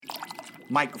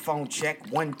Microphone check,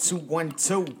 1 2 1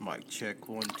 2. Mic check,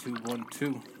 1 2 1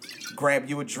 2. Grab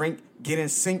you a drink, get in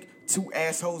sync. Two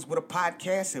assholes with a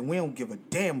podcast, and we don't give a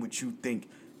damn what you think.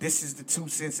 This is the 2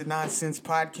 Cents and Nonsense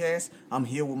podcast. I'm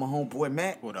here with my homeboy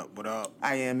Matt. What up, what up?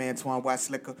 I am Antoine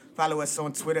Watslicker. Follow us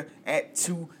on Twitter at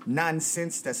 2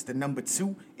 Nonsense. That's the number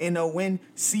 2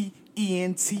 NONCENTS.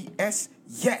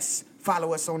 Yes.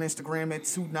 Follow us on Instagram at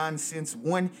 2 Nonsense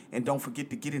 1. And don't forget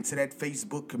to get into that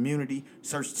Facebook community.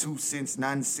 Search 2 Cents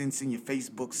Nonsense in your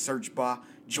Facebook search bar.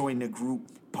 Join the group.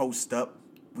 Post up.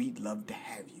 We'd love to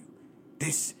have you.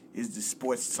 This is the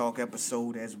Sports Talk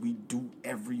episode as we do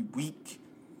every week.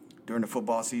 During the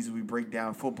football season, we break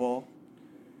down football.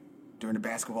 During the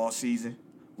basketball season,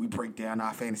 we break down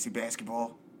our fantasy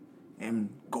basketball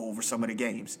and go over some of the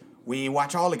games. We ain't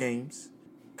watch all the games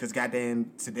because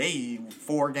goddamn today,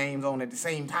 4 games on at the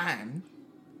same time.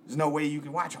 There's no way you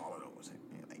can watch all of those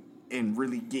and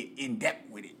really get in depth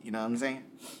with it. You know what I'm saying?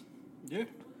 Yeah.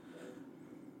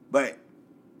 But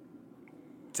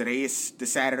today is the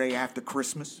Saturday after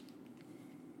Christmas.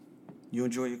 You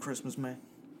enjoy your Christmas, man?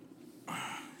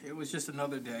 It was just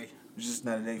another day. It was just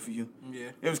another day for you?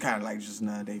 Yeah. It was kind of like just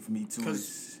another day for me, too.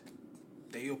 Because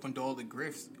they opened all the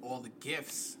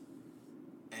gifts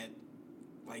at,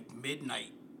 like,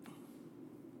 midnight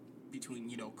between,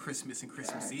 Christmas and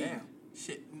Christmas Eve. Damn.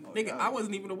 Shit. Nigga, I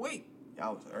wasn't even awake.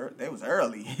 They was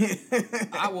early.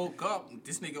 I woke up,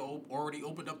 this nigga already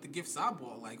opened up the gifts I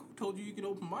bought. Like, who told you could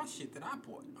open my shit that I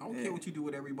bought? I don't care what you do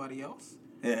with everybody else.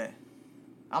 Yeah.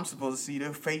 I'm supposed to see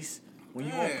their face when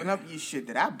you open up your shit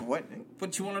that I bought.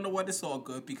 But you want to know what? It's all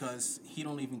good because he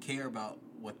don't even care about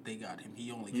what they got him.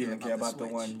 He only care about the Switch.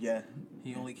 The one, yeah.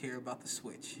 He only care about the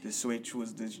Switch. The Switch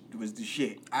was the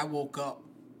shit. I woke up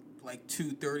like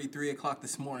 2:30, 3 o'clock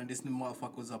this morning. This new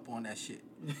motherfucker was up on that shit.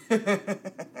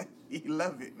 He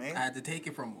loved it, man. I had to take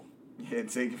it from him. You had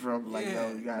to take it from him. Like,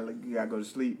 no, you gotta go to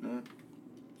sleep, man.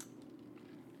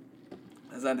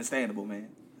 That's understandable, man.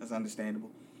 That's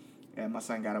understandable. Yeah, my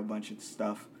son got a bunch of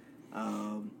stuff.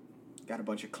 Got a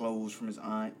bunch of clothes from his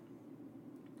aunt.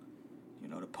 You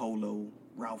know, the polo,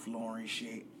 Ralph Lauren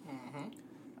shit.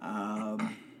 Mm-hmm.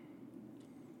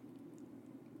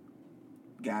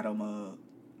 Got him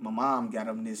my mom got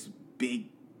him this big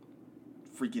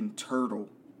freaking turtle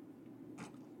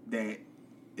that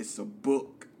it's a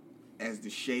book as the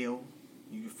shell.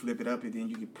 You can flip it up and then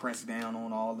you can press down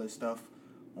on all the stuff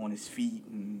on his feet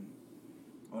and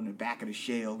on the back of the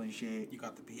shell and shit. You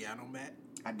got the piano mat?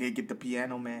 I did get the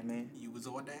piano mat, man. You was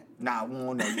on that? Nah, I wasn't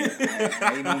on that yet.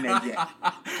 I ain't on that yet.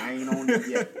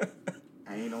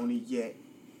 I ain't on it yet.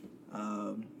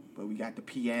 But we got the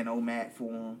piano mat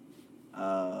for him.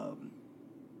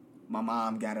 My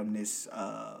mom got him this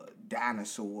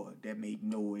dinosaur that made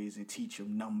noise and teach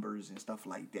him numbers and stuff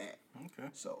like that. Okay.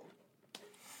 So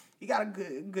he got a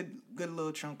good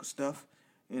little chunk of stuff,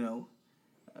 you know.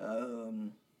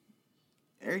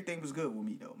 Everything was good with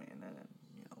me though, man.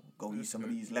 Go eat some of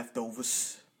these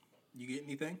leftovers. You get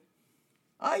anything?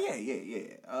 Oh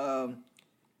yeah.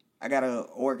 I got a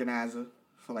organizer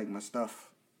for like my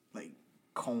stuff, like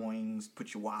coins,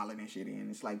 put your wallet and shit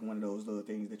in. It's like one of those little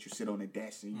things that you sit on the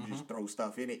desk and you just throw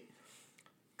stuff in it.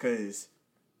 Cause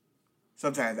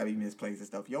sometimes I be misplacing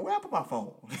stuff. Yo, where I put my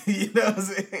phone? You know what I'm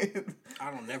saying?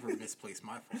 I don't never misplace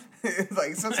my phone. It's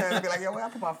like sometimes I be like, yo, where I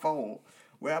put my phone?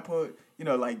 Where I put,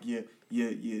 like your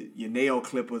nail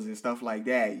clippers and stuff like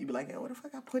that. You be like, yo, where the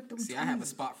fuck I put them? See, I have a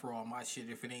spot for all my shit.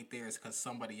 If it ain't there, it's because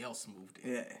somebody else moved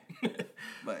it. Yeah.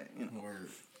 But, Word.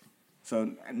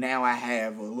 So now I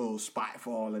have a little spot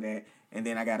for all of that. And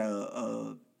then I got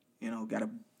a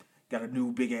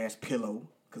new big ass pillow.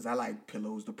 Cause I like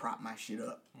pillows to prop my shit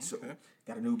up. Okay. So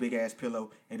got a new big ass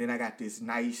pillow. And then I got this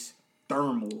nice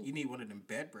thermal. You need one of them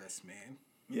bed rests, man.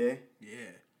 Yeah?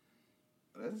 Yeah.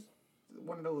 That's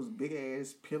one of those big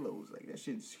ass pillows. Like that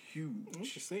shit's huge.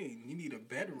 What you saying? You need a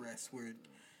bed rest where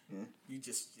it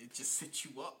just sits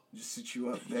you up. Just sit you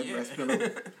up. Bed rest pillow.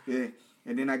 Yeah.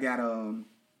 And then I got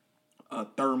a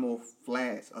thermal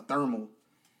flask. A thermal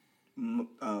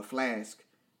flask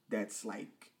that's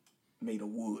like made of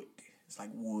wood. It's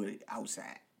like wood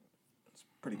outside. It's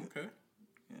pretty good. Okay.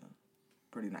 Yeah.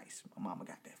 Pretty nice. My mama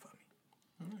got that for me.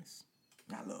 Nice.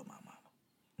 I love my mama.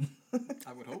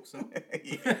 I would hope so.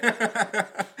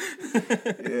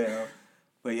 Yeah.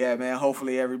 But yeah, man,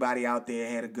 hopefully everybody out there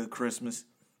had a good Christmas.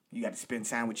 You got to spend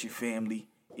time with your family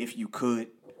if you could.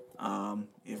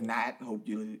 If not,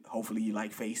 hopefully you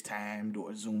like FaceTimed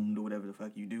or Zoomed or whatever the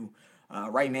fuck you do.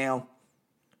 Right now,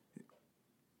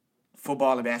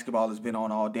 football and basketball has been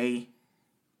on all day.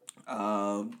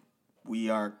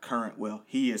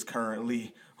 He is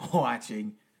currently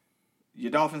watching.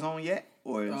 Your Dolphins on yet?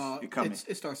 or is it coming?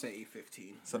 It starts at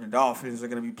 8:15. So the Dolphins are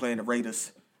going to be playing the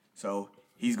Raiders. So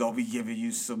he's going to be giving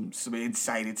you some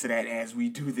insight into that as we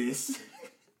do this.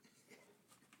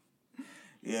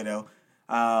 You know.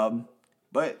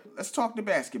 But let's talk the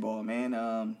basketball,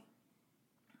 man.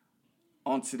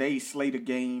 On today's slate of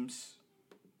games,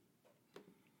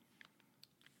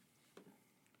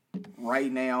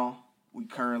 right now, we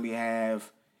currently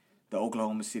have the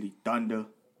Oklahoma City Thunder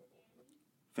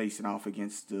facing off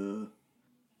against the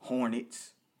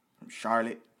Hornets from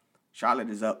Charlotte. Charlotte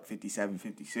is up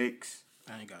 57-56.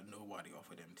 I ain't got nobody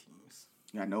off of them teams.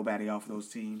 Got nobody off of those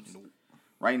teams. Nope.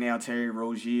 Right now, Terry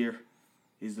Rozier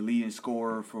is the leading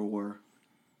scorer for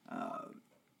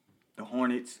the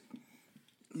Hornets.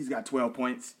 He's got 12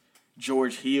 points.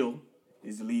 George Hill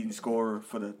is the leading scorer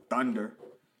for the Thunder.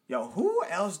 Yo, who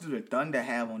else do the Thunder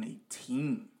have on a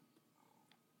team?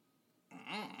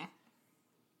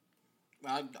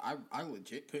 I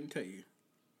legit couldn't tell you.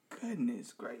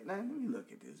 Goodness great. Now, let me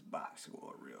look at this box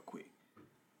score real quick.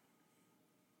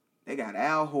 They got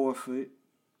Al Horford.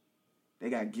 They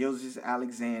got Gilgeous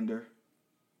Alexander.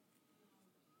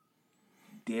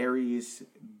 Darius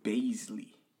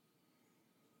Baisley.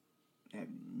 I have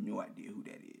no idea who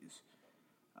that is.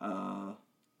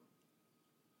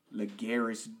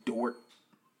 LaGarris Dort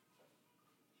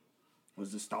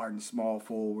was the starting small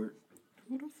forward.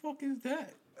 Who the fuck is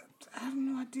that? I have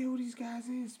no idea who these guys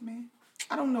is, man.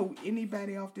 I don't know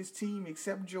anybody off this team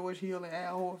except George Hill and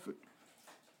Al Horford.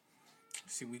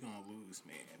 See, we gonna lose,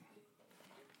 man.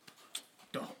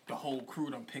 The whole crew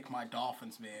done pick my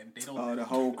Dolphins, man. They don't. The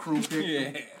whole crew picked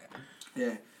them.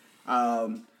 Yeah. Yeah.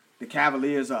 The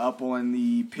Cavaliers are up on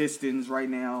the Pistons right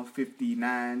now,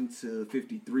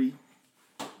 59-53.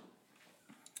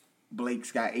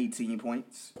 Blake's got 18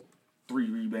 points,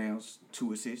 3 rebounds,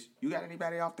 2 assists. You got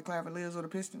anybody off the Cavaliers or the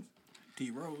Pistons?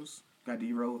 D Rose. Got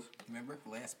D Rose. Remember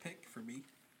last pick for me.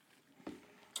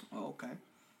 Oh, okay.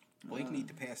 Blake need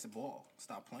to pass the ball.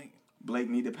 Stop playing. Blake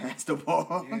need to pass the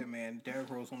ball. Yeah, man.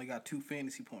 Derrick Rose only got 2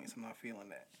 fantasy points. I'm not feeling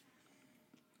that.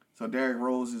 So Derrick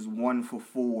Rose is 1 for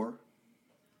 4.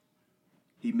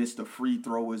 He missed a free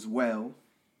throw as well.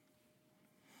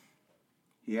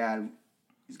 He's got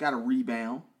a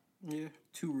rebound. Yeah,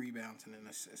 2 rebounds and an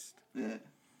assist. Yeah.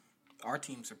 Our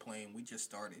teams are playing. We just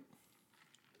started.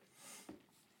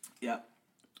 Yep.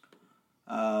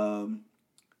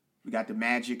 We got the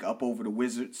Magic up over the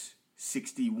Wizards,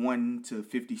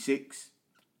 61-56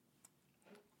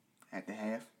 at the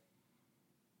half.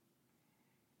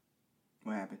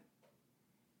 What happened?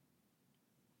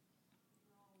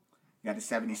 Got the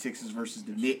 76ers versus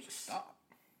the Knicks. Stop.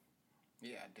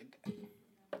 Yeah, I did that.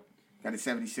 Got the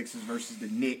 76ers versus the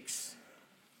Knicks.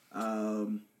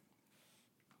 Who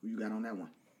you got on that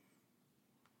one?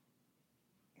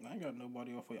 I ain't got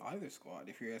nobody off of either squad.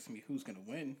 If you're asking me who's going to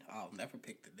win, I'll never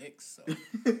pick the Knicks. So.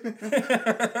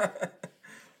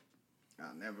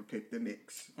 I'll never pick the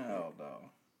Knicks. Oh,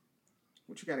 no.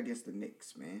 What you got against the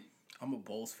Knicks, man? I'm a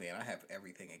Bulls fan. I have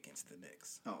everything against the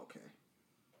Knicks. Oh, okay.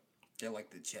 They're like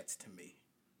the Jets to me.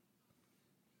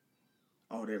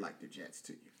 Oh, they're like the Jets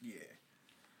to you.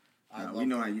 Yeah. We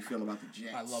know how you feel about the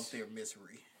Jets. I love their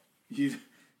misery. You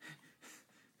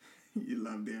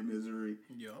love their misery.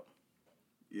 Yup.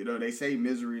 You know, they say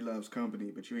misery loves company,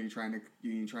 but you ain't trying to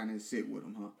sit with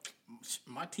them, huh?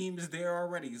 My team is there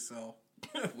already, so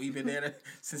we've been there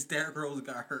since Derrick Rose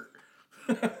got hurt.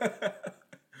 Yeah,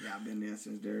 I've been there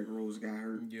since Derrick Rose got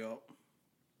hurt. Yup.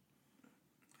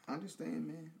 I understand,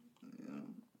 man. You know,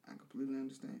 I completely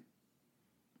understand.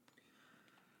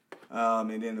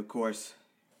 And then, of course,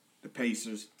 the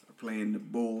Pacers are playing the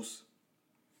Bulls.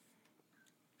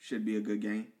 Should be a good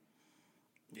game.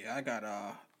 Yeah, I got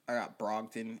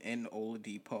Brogdon and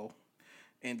Oladipo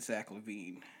and Zach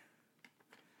LaVine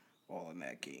all in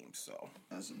that game. So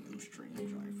that's a new stream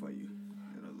joint for you.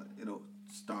 It'll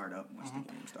start up once the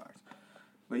game starts.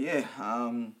 But yeah,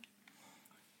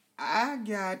 I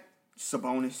got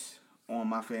Sabonis on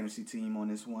my fantasy team on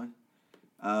this one.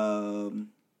 Of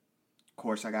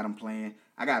course, I got him playing.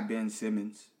 I got Ben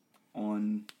Simmons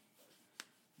on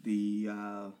the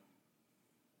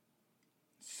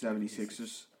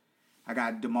 76ers. I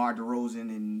got DeMar DeRozan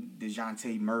and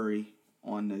DeJounte Murray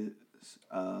on the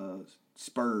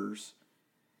Spurs.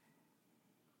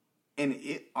 And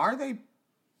are they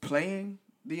playing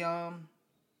the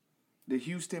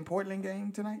Houston Portland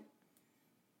game tonight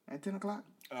at 10 o'clock?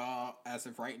 As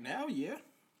of right now, yeah.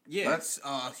 Yeah,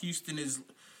 Houston is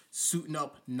suiting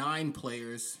up 9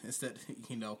 players instead,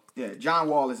 Yeah, John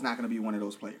Wall is not going to be one of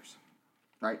those players,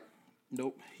 right?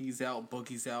 Nope, he's out.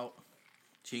 Boogie's out.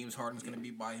 James Harden's going to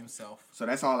be by himself. So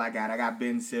that's all I got. I got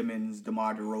Ben Simmons,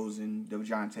 DeMar DeRozan,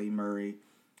 DeJounte Murray,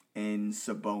 and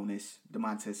Domantas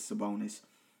Sabonis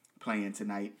playing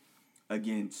tonight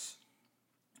against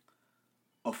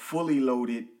a fully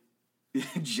loaded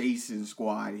Jason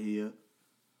squad here.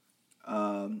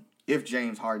 If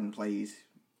James Harden plays.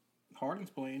 Harden's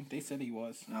playing. They said he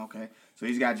was. Okay. So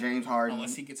he's got James Harden.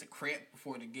 Unless he gets a cramp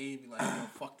before the game, be like, oh,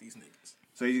 fuck these niggas.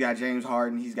 So he's got James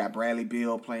Harden. He's got Bradley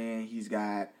Beal playing. He's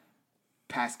got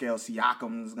Pascal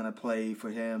Siakam's going to play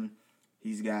for him.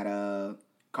 He's got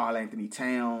Karl Anthony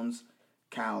Towns,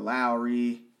 Kyle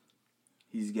Lowry.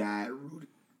 He's got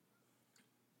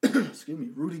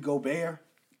Rudy Gobert.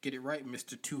 Get it right,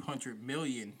 Mr. 200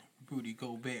 million, Rudy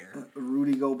Gobert.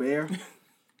 Rudy Gobert.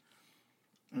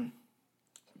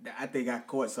 I think I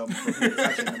caught something from him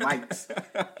touching the mics.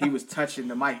 He was touching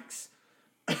the mics.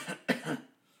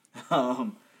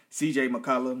 C.J.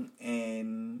 McCollum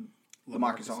and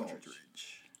LaMarcus Aldridge.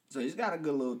 So he's got a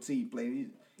good little team play.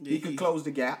 He could close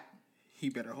the gap. He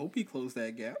better hope he close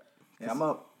that gap. Yeah, I'm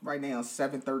up right now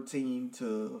 713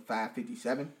 to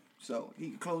 557. So he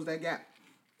can close that gap.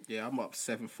 Yeah, I'm up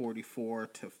 744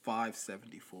 to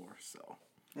 574. So,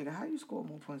 nigga, how you score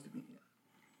more points than me?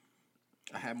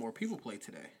 I had more people play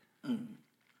today.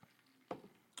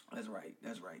 That's right.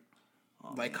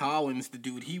 Oh, like man. Collins, the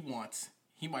dude he wants,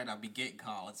 he might not be getting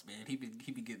Collins, man. He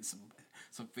be getting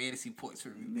some fantasy points for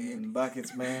me, man.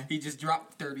 Buckets, man. He just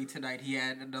dropped 30 tonight. He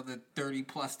had another 30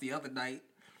 plus the other night.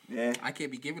 Yeah. I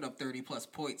can't be giving up 30 plus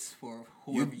points for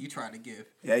whoever you trying to give.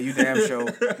 Yeah, you damn sure.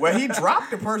 Well, he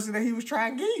dropped the person that he was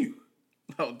trying to give you.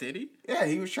 Oh, did he? Yeah,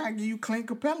 he was trying to give you Clint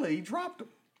Capella. He dropped him.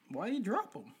 Why did he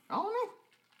drop him? I don't know.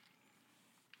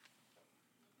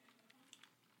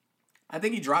 I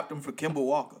think he dropped him for Kemba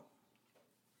Walker.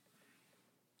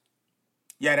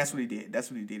 Yeah, that's what he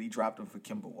did. He dropped him for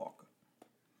Kemba Walker.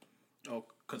 Oh,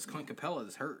 because Clint Capella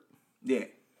is hurt. Yeah.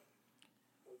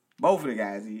 Both of the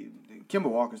guys. Kemba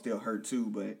Walker still hurt too,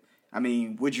 but, I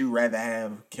mean, would you rather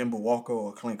have Kemba Walker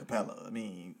or Clint Capella? I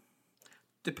mean...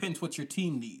 Depends what your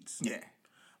team needs. Yeah.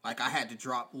 Like, I had to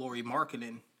drop Lauri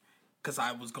Markkanen because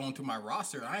I was going through my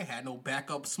roster. I had no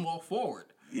backup small forward.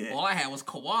 Yeah. All I had was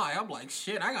Kawhi. I'm like,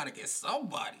 shit, I got to get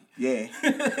somebody. Yeah.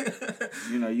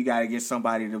 You got to get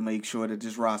somebody to make sure that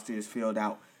this roster is filled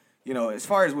out. As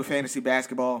far as with fantasy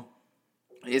basketball,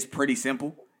 it's pretty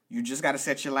simple. You just got to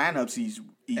set your lineups each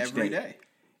every day.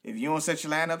 If you don't set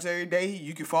your lineups every day,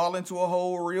 you can fall into a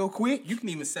hole real quick. You can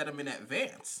even set them in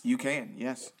advance. You can,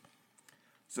 yes.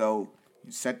 So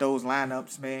you set those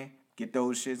lineups, man. Get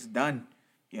those shits done,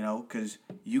 because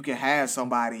you can have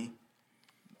somebody,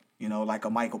 like a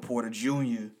Michael Porter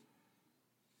Jr.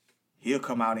 He'll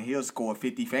come out and he'll score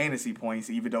 50 fantasy points,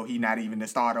 even though he's not even the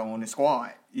starter on the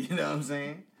squad. You know what I'm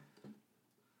saying?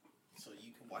 So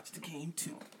you can watch the game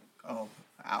too. Oh,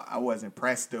 I wasn't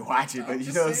pressed to watch it, but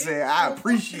you know what I'm saying? I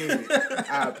appreciate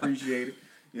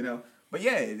it. But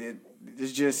yeah,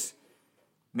 it's just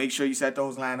make sure you set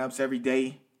those lineups every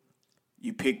day.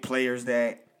 You pick players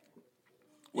that,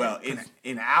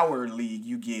 in our league,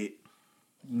 you get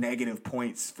negative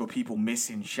points for people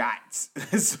missing shots.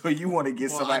 So you want to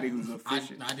get somebody who's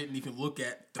efficient. I didn't even look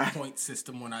at the point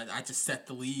system when I just set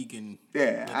the league and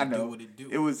I know. Do what it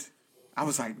do. I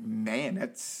was like, man,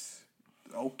 that's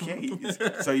okay.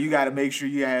 So you got to make sure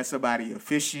you have somebody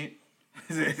efficient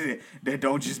that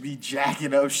don't just be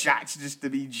jacking up shots just to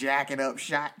be jacking up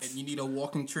shots. And you need a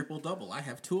walking triple-double. I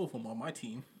have 2 of them on my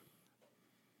team.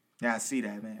 Yeah, I see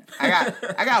that, man.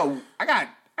 I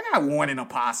got one in a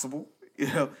possible.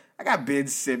 I got Ben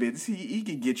Simmons. He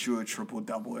can get you a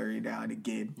triple-double every now and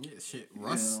again. Yeah, shit.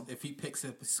 Russ, if he picks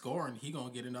up his scoring, he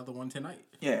gonna get another one tonight.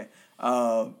 Yeah.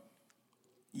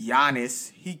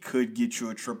 Giannis, he could get you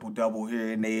a triple-double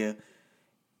here and there.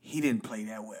 He didn't play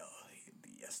that well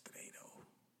yesterday, though.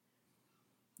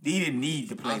 He didn't need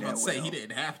to play that well. I was about to say, he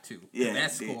didn't have to. Yeah,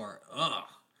 that score,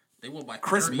 they won by 39.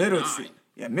 Chris Middleton.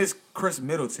 Yeah, Chris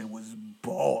Middleton was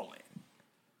balling.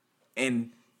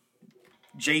 And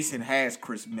Jason has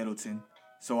Chris Middleton.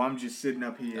 So I'm just sitting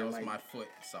up here. That was my foot.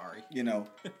 Sorry.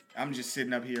 I'm just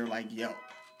sitting up here like, yo,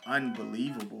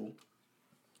 unbelievable.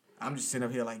 I'm just sitting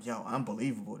up here like, yo,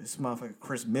 unbelievable. This motherfucker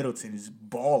Chris Middleton is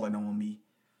balling on me.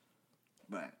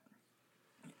 But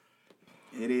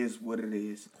it is what it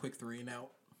is. Quick 3 and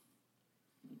out.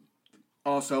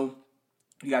 Also,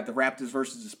 you got the Raptors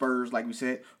versus the Spurs, like we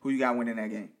said. Who you got winning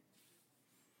that game?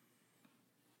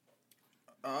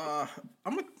 I'm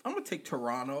gonna take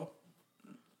Toronto,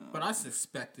 but I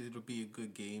suspect it'll be a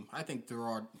good game. I think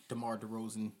DeMar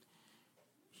DeRozan,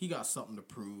 he got something to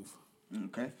prove.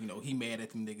 Okay. He mad at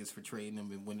them niggas for trading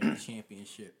him and winning the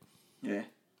championship. Yeah.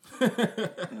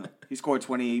 He scored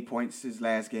 28 points his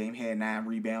last game, had 9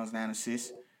 rebounds, 9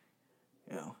 assists.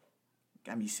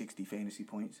 Got me 60 fantasy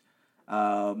points.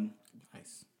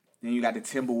 Nice. Then you got the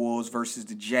Timberwolves versus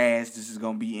the Jazz. This is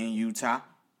going to be in Utah.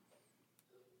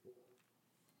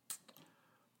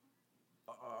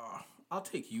 I'll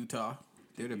take Utah.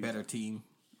 They're the better team.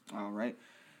 All right.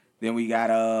 Then we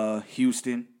got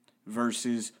Houston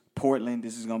versus Portland.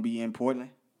 This is going to be in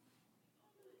Portland.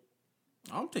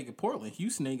 I'm taking Portland.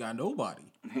 Houston ain't got nobody.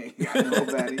 Ain't got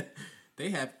nobody. They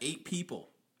have 8 people.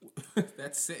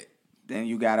 That's it. Then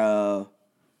you got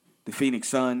the Phoenix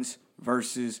Suns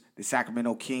versus the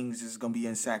Sacramento Kings. This is going to be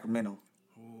in Sacramento.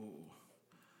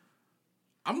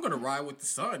 I'm going to ride with the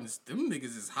Suns. Them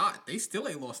niggas is hot. They still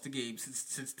ain't lost the game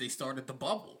since they started the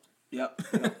bubble. Yep.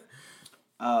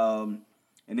 And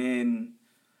then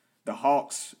the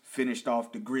Hawks finished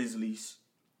off the Grizzlies.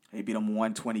 They beat them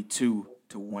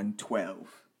 122-112.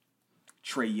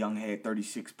 Trae Young had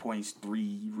 36 points,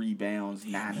 3 rebounds,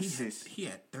 9 assists. He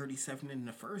had 37 in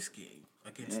the first game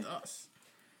against us.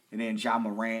 And then Ja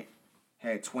Morant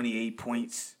had 28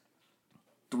 points,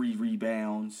 3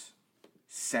 rebounds,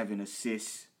 7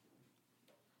 assists.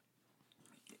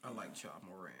 I like Ja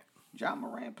Morant. Ja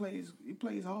Morant plays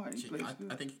hard. He plays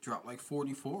good. I think he dropped like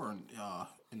 44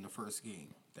 in the first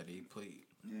game that he played.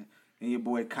 Yeah. And your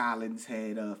boy Collins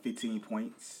had 13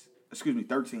 points.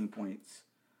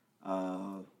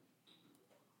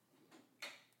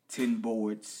 10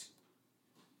 boards,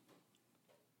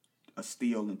 a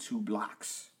steal, and 2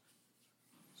 blocks.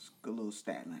 It's a good little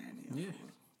stat line there. Yeah,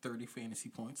 30 fantasy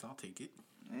points. I'll take it.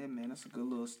 Yeah, man, that's a good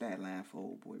little stat line for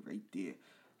old boy right there.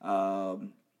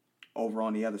 Over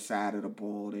on the other side of the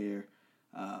ball there,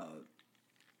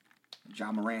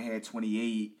 Ja Morant had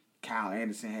 28. Kyle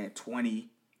Anderson had 20.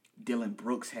 Dylan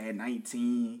Brooks had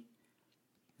 19.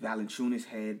 Valanciunas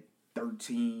had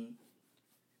 13.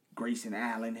 Grayson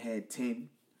Allen had 10.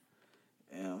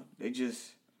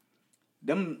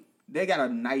 They got a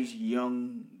nice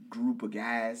young group of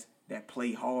guys that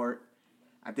play hard.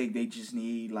 I think they just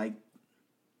need, like,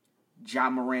 Ja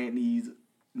Morant needs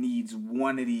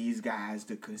one of these guys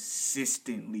to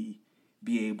consistently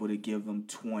be able to give them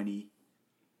 20,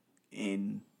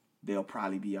 and they'll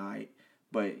probably be all right.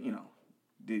 But,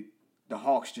 the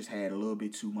Hawks just had a little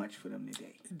bit too much for them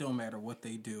today. It don't matter what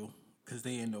they do, because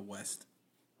they in the West.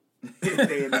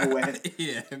 They in the West.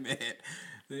 Yeah, man.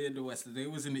 They in the West. If they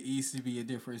was in the East, it'd be a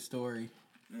different story.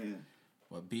 Yeah.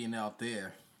 But being out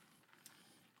there,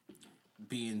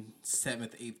 being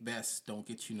 7th, 8th best, don't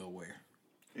get you nowhere.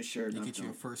 It sure does. It get you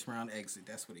a first round exit.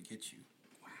 That's what it gets you.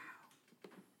 Wow.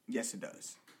 Yes, it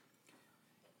does.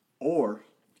 Or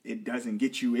it doesn't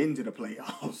get you into the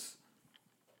playoffs.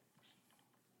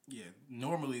 Yeah,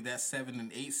 normally that 7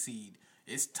 and 8 seed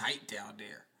is tight down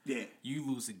there. Yeah. You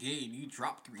lose a game, you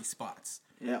drop 3 spots.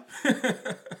 Yeah.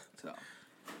 So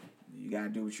you gotta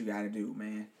do what you gotta do,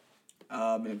 man.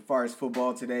 As far as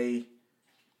football today,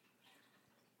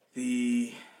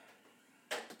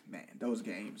 those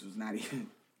games was not even.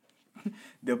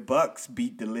 The Bucks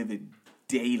beat the living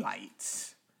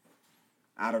daylights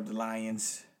out of the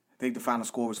Lions. I think the final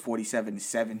score was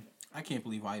 47-7. I can't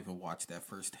believe I even watched that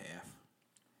first half.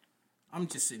 I'm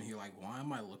just sitting here like, why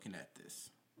am I looking at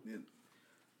this?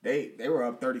 They were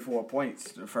up 34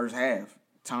 points the first half.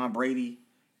 Tom Brady,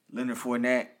 Leonard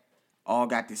Fournette, all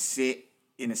got to sit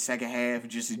in the second half,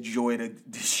 just enjoy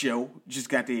the show. Just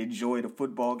got to enjoy the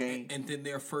football game. And then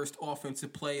their first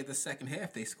offensive play of the second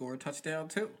half, they scored a touchdown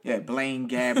too. Yeah, Blaine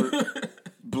Gabbert.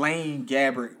 Blaine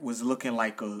Gabbert was looking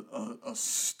like a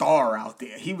star out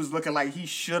there. He was looking like he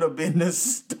should have been the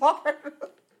star.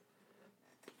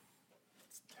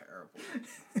 It's terrible.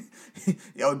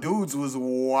 Yo, dudes was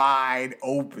wide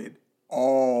open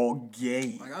all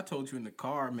game. Like I told you in the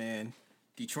car, man,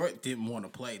 Detroit didn't want to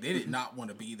play. They did not want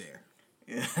to be there.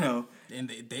 And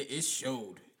it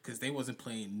showed because they wasn't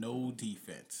playing no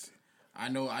defense. I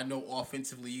know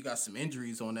offensively you got some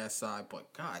injuries on that side,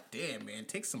 but god damn, man,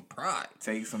 take some pride.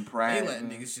 Take some pride. They let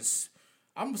niggas just...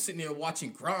 I'm sitting there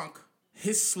watching Gronk,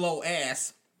 his slow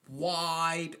ass,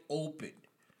 wide open.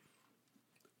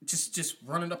 Just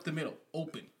running up the middle,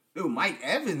 open. Dude, Mike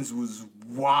Evans was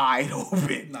wide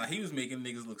open. Nah, he was making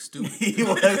niggas look stupid. He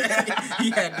was.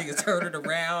 He had niggas turning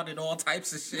around and all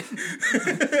types of shit.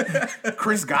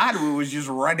 Chris Godwin was just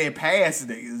running past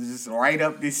niggas, just right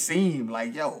up this seam.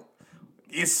 Like, yo,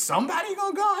 is somebody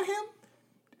gonna guard him?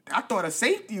 I thought a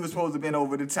safety was supposed to have been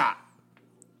over the top.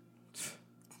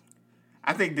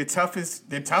 I think the toughest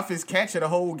catch of the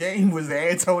whole game was the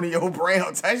Antonio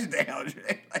Brown touchdown.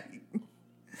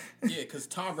 Yeah, because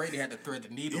Tom Brady had to thread the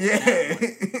needle. Yeah.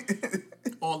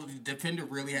 all the defender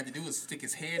really had to do was stick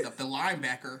his hand up. The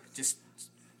linebacker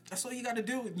that's all you got to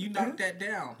do, and you knock that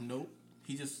down. Nope,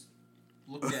 he just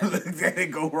looked at it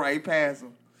and go right past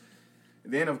him.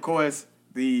 Then, of course,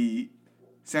 the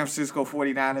San Francisco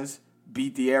 49ers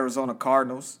beat the Arizona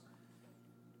Cardinals.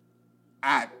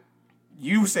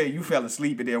 You say you fell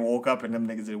asleep and then woke up and them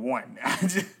niggas had won.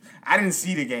 I didn't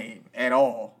see the game at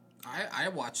all. I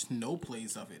watched no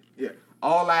plays of it. Yeah.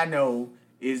 All I know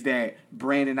is that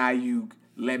Brandon Ayuk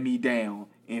let me down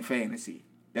in fantasy.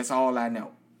 That's all I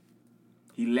know.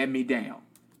 He let me down.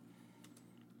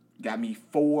 Got me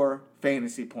 4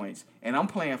 fantasy points. And I'm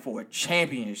playing for a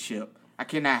championship. I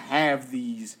cannot have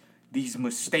these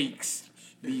mistakes,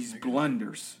 these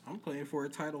blunders. I'm playing for a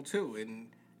title too,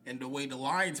 and the way the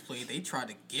Lions played, they tried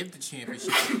to give the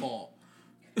championship to Paul.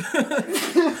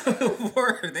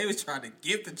 Word, they was trying to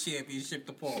give the championship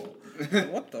to Paul.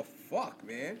 What the fuck,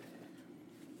 man?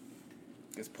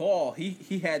 Because Paul,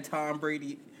 he had Tom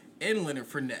Brady and Leonard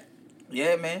Fournette.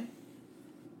 Yeah, man.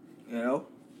 You know,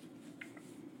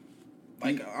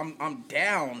 like I'm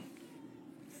down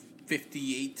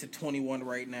 58-21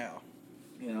 right now.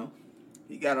 You know,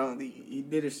 he got on. He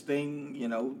did his thing. You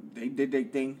know, they did their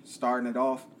thing, starting it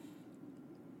off.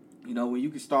 You know, when you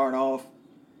can start off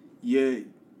your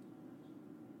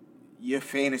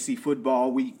fantasy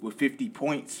football week with 50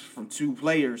 points from 2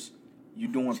 players,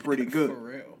 you're doing pretty good. For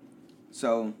real.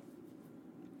 So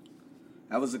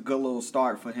that was a good little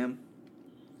start for him.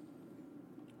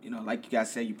 You know, like you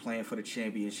guys say, you're playing for the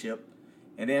championship.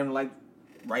 And then, like,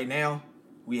 right now,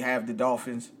 we have the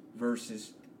Dolphins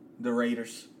versus the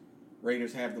Raiders.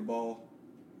 Raiders have the ball.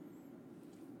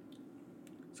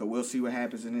 So we'll see what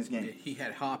happens in this game. Yeah, he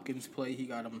had Hopkins play.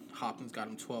 Hopkins got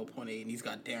him 12.8, and he's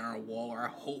got Darren Waller. I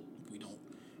hope we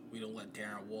don't let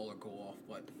Darren Waller go off,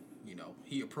 but you know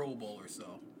he a Pro Bowler,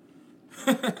 so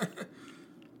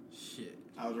shit.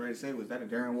 I was ready to say, was that a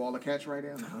Darren Waller catch right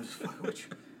there? No, I'm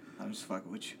just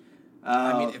fucking with you.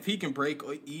 I mean, if he can break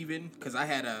even, because I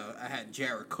had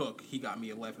Jared Cook, he got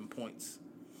me 11 points.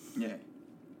 Yeah.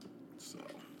 So.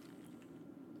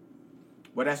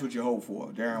 Well, that's what you hope for,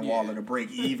 Darren Waller to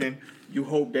break even. You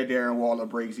hope that Darren Waller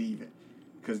breaks even.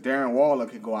 Because Darren Waller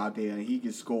could go out there and he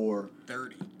could score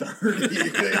 30. You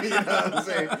know what I'm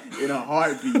saying? In a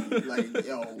heartbeat. Like,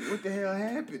 yo, what the hell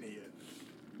happened here?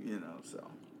 You know, so.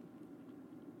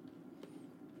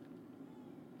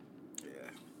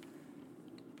 Yeah.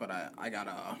 But I got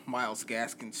Myles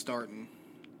Gaskin starting.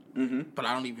 Mm-hmm. But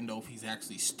I don't even know if he's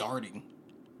actually starting.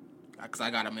 Because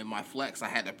I got him in my flex. I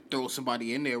had to throw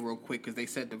somebody in there real quick because they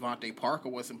said Devontae Parker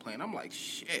wasn't playing. I'm like,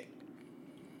 shit.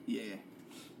 Yeah.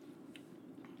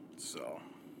 So.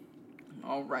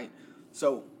 All right.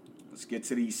 So, let's get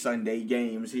to these Sunday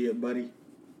games here, buddy.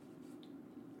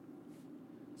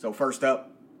 So, first up,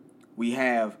 we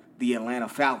have the Atlanta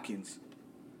Falcons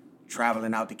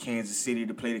traveling out to Kansas City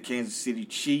to play the Kansas City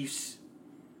Chiefs.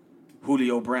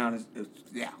 Julio Jones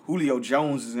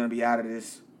is going to be out of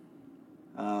this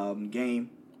game.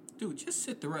 Dude, just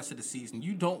sit the rest of the season.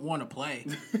 You don't want to play.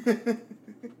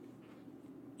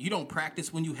 You don't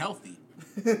practice when you healthy.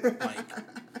 Like,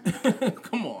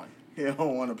 come on. He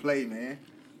don't want to play, man.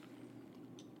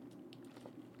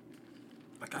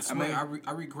 Like, I swear,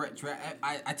 I regret draft.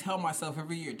 I tell myself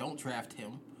every year, don't draft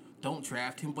him. Don't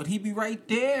draft him, but he be right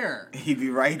there. He be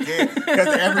right there. Because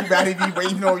everybody be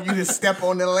waiting on you to step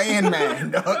on the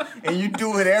landmine, dog. And you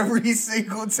do it every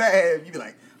single time. You be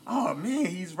like, oh, man,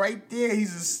 he's right there.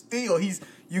 He's a steal.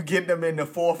 You get them in the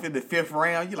 4th and the 5th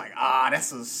round. You're like,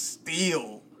 that's a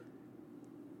steal.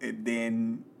 And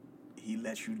then he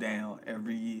lets you down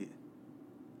every year.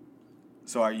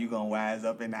 So are you going to wise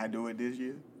up and not do it this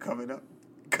year coming up?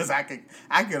 Because I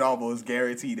could almost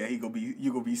guarantee that you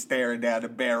gonna be staring down the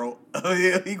barrel.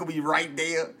 He gonna be right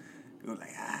there. You're like,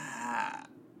 I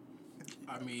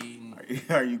mean,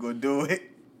 are you gonna do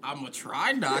it? I'm gonna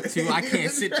try not to. I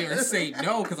can't sit there and say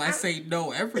no because I say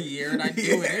no every year and I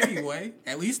do it anyway.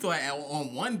 At least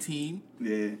on one team.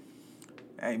 Yeah.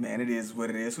 Hey man, it is what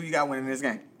it is. Who you got winning this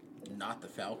game? Not the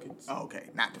Falcons. Oh,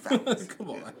 okay, not the Falcons. Come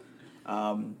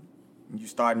on. You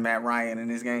starting Matt Ryan in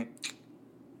this game?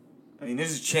 I mean,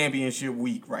 this is championship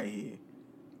week right here.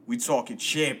 We talking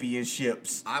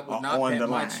championships. I would not bet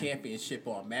my championship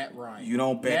on Matt Ryan. You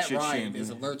don't bet your Matt Ryan champion. is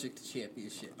allergic to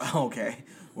championships. Okay.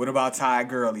 What about Ty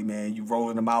Gurley, man? You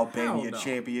rolling him out, betting your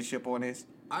championship on this?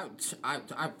 I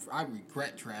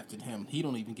regret drafting him. He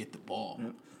don't even get the ball.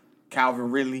 Yep. Calvin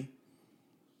Ridley?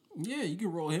 Yeah, you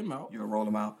can roll him out. You can roll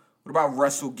him out. What about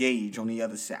Russell Gage on the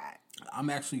other side? I'm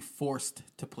actually forced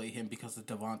to play him because of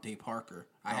Devontae Parker.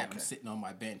 I have him sitting on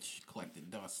my bench collecting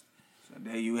dust. So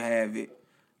there you have it.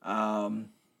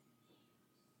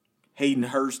 Hayden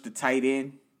Hurst, the tight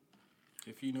end.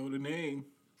 If you know the name.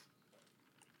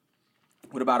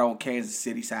 What about on Kansas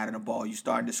City side of the ball? You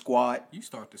starting the squad? You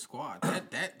start the squad.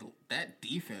 That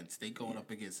defense they going up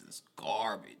against is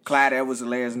garbage. Clyde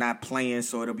Edwards-Helaire's not playing,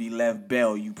 so it'll be Lev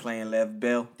Bell. You playing Lev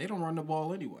Bell? They don't run the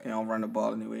ball anyway. They don't run the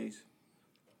ball anyways.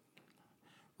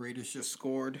 Raiders just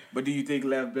scored. But do you think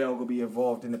Lev Bell will be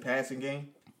involved in the passing game?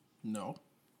 No.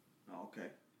 Okay.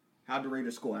 How'd the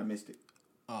Raiders score? I missed it.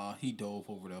 He dove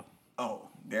over the... Oh,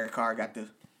 Derek Carr got the...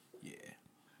 Yeah.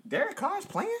 Derek Carr's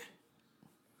playing?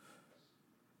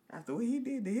 After what he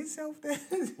did to himself,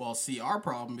 that. Well, see, our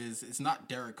problem is it's not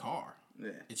Derek Carr.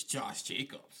 Yeah. It's Josh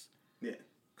Jacobs. Yeah.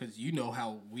 Because you know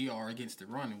how we are against the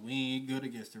run, and we ain't good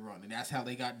against the run. And that's how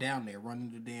they got down there,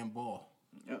 running the damn ball.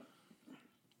 Yep.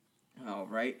 All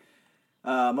right.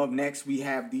 Up next, we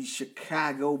have the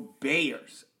Chicago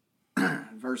Bears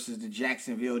versus the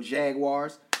Jacksonville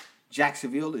Jaguars.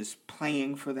 Jacksonville is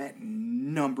playing for that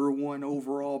number 1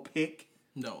 overall pick.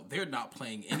 No, they're not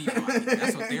playing anybody.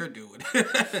 That's what they're doing.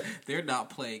 They're not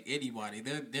playing anybody.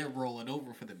 They're rolling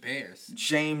over for the Bears.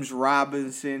 James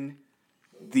Robinson,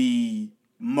 the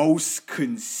most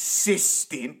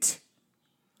consistent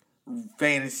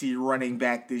fantasy running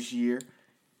back this year.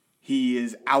 He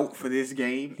is out for this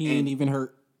game. He ain't even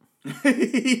hurt. Why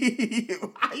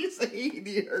you say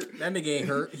he ain't hurt? That nigga ain't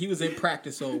hurt. He was in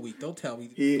practice all week. Don't tell me,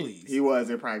 please. He was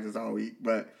in practice all week,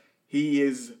 but he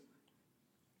is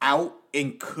out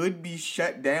and could be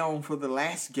shut down for the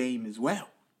last game as well.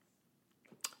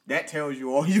 That tells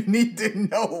you all you need to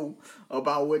know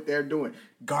about what they're doing.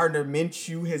 Gardner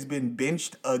Minshew has been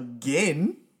benched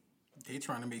again. They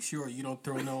trying to make sure you don't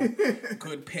throw no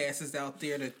good passes out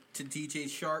there to DJ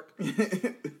Shark.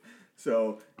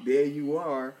 So there you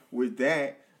are with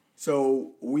that.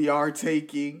 So we are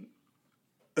taking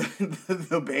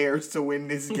the Bears to win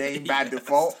this game by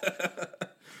default.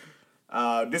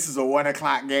 This is a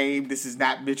 1:00 game. This is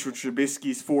not Mitchell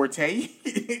Trubisky's forte.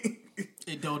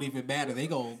 It don't even matter. They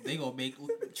gonna make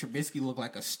Trubisky look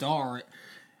like a star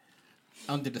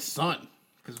under the sun.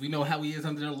 Because we know how he is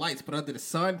under the lights, but under the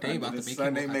sun, they about to make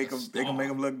him look like a star. They gonna make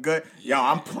him look good. Yo,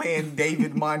 I'm playing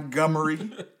David Montgomery.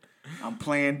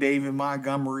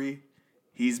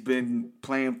 He's been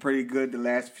playing pretty good the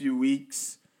last few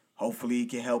weeks. Hopefully he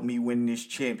can help me win this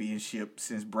championship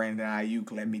since Brandon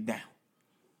Ayuk let me down.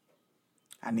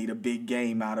 I need a big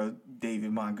game out of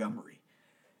David Montgomery.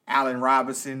 Allen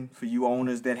Robinson, for you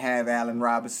owners that have Allen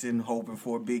Robinson hoping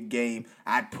for a big game,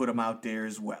 I'd put him out there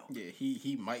as well. Yeah,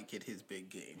 he might get his big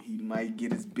game. He might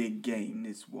get his big game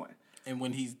this one.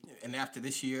 And after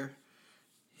this year,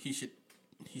 he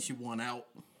should want out.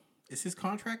 Is his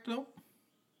contract though?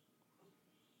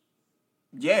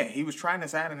 Yeah, he was trying to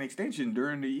sign an extension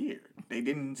during the year. They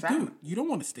didn't sign him. You don't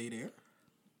want to stay there.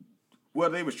 Well,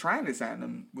 they was trying to sign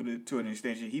him to an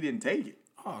extension. He didn't take it.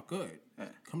 Oh, good.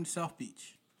 Come to South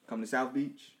Beach. Come to South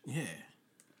Beach? Yeah.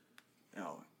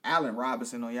 Yo, Allen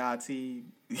Robinson on y'all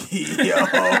team. Yo.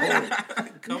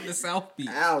 Come to South Beach.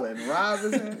 Allen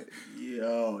Robinson?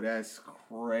 Yo, that's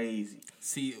crazy.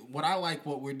 See,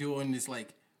 what we're doing is like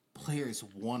players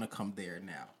want to come there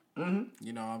now. Mm-hmm.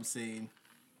 You know what I'm saying?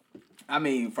 I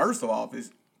mean, first of all,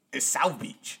 it's South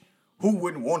Beach. Who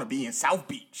wouldn't want to be in South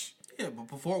Beach? Yeah, but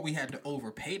before we had to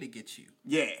overpay to get you.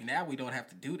 Yeah. Now we don't have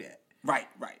to do that. Right.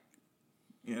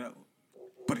 You know,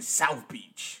 but it's South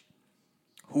Beach.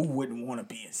 Who wouldn't want to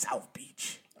be in South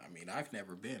Beach? I mean, I've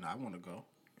never been. I want to go.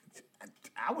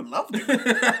 I would love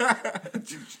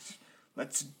to.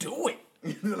 Let's do it.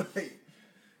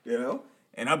 You know?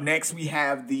 And up next, we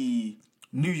have the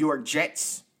New York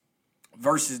Jets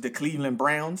versus the Cleveland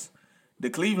Browns. The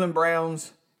Cleveland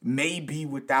Browns may be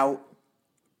without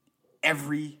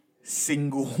every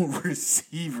single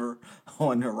receiver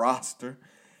on the roster,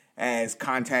 as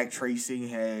contact tracing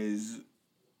has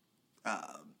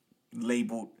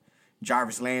labeled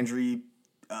Jarvis Landry,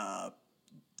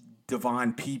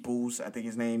 Devon Peoples, I think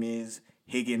his name is,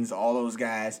 Higgins, all those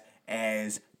guys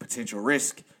as potential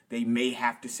risk. They may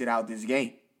have to sit out this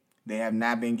game. They have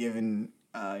not been given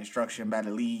instruction by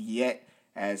the league yet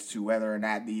as to whether or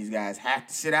not these guys have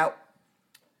to sit out.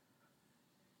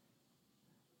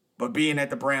 But being that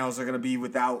the Browns are going to be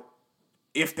without,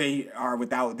 if they are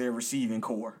without their receiving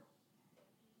core,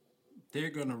 they're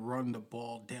going to run the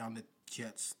ball down the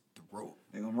Jets' throat.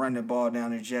 They're going to run the ball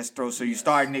down the Jets' throat. So you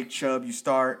start Nick Chubb, you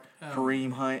start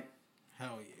Kareem Hunt.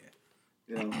 Hell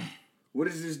yeah. You know, what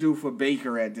does this do for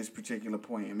Baker at this particular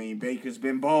point? I mean, Baker's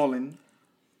been balling.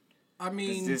 I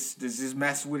mean, does this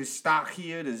mess with his stock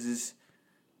here? Does this,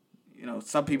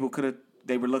 some people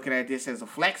they were looking at this as a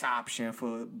flex option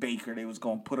for Baker. They was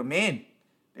going to put him in.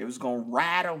 They was going to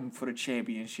ride him for the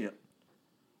championship.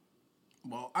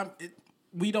 Well,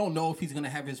 we don't know if he's going to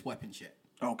have his weapons yet.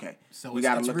 Okay. So we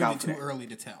got to look really out for too that. early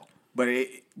to tell. But,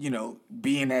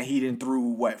 being that he didn't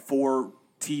threw, 4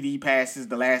 TD passes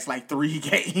the last, 3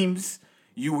 games,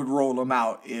 you would roll him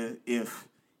out if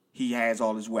he has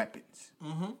all his weapons.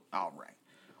 Mm-hmm. All right.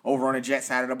 Over on the Jet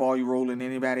side of the ball, you rolling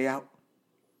anybody out?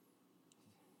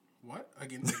 What?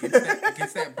 Against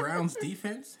that Browns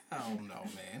defense? Hell no,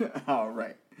 man. All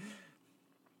right.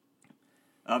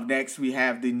 Up next, we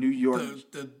have the New York...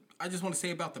 I just want to say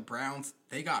about the Browns,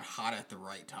 they got hot at the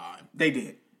right time. They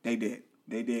did. They did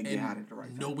get hot at the right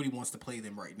time. Nobody wants to play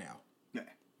them right now. Yeah.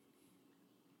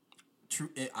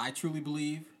 I truly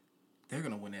believe they're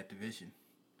going to win that division.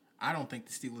 I don't think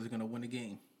the Steelers are going to win a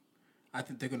game. I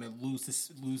think they're going to lose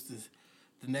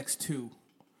the next 2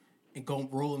 and go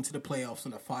roll into the playoffs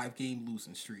on a 5-game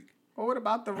losing streak. Well, what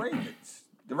about the Ravens?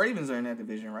 The Ravens are in that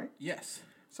division, right? Yes.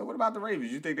 So what about the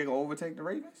Ravens? You think they're going to overtake the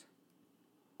Ravens?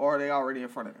 Or are they already in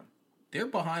front of them? They're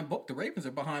behind both. The Ravens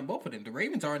are behind both of them. The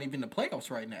Ravens aren't even in the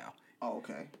playoffs right now. Oh,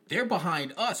 okay. They're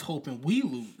behind us, hoping we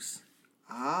lose.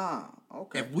 Ah,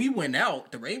 okay. If we win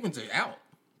out, the Ravens are out.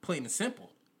 Plain and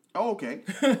simple. Oh, okay.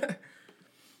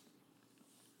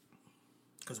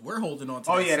 Because we're holding on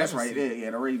to. Oh, yeah, that's right.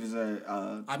 Yeah, the Ravens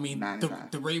are. I mean,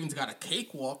 the Ravens got a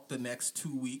cakewalk the next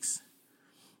 2 weeks.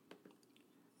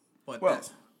 But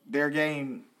their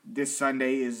game this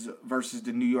Sunday is versus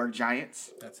the New York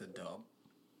Giants. That's a dub.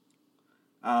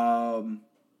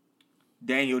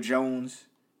 Daniel Jones,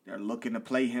 they're looking to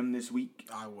play him this week.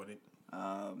 I wouldn't.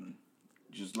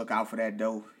 Just look out for that,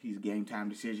 though. He's a game-time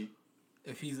decision.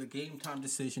 If he's a game-time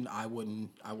decision, I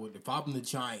wouldn't. If I'm the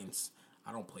Giants,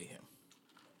 I don't play him.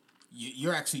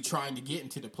 You're actually trying to get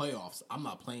into the playoffs. I'm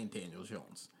not playing Daniel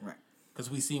Jones. Right.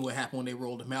 Because we seen what happened when they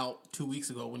rolled him out 2 weeks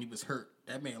ago when he was hurt.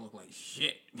 That man looked like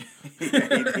shit.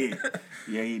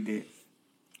 Yeah, he did.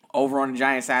 Over on the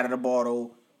Giants side of the ball,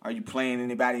 though, are you playing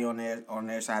anybody on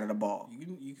their side of the ball?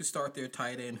 You can start their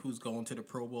tight end who's going to the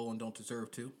Pro Bowl and don't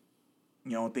deserve to.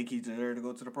 You don't think he deserved to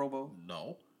go to the Pro Bowl?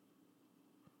 No.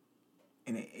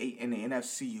 In the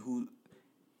NFC,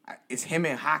 it's him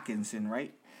and Hockenson,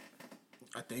 right?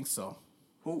 I think so.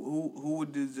 Who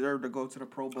would deserve to go to the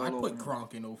Pro Bowl? I'd put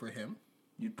Gronk in over him.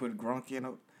 You'd put Gronk in?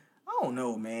 I don't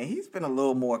know, man. He's been a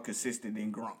little more consistent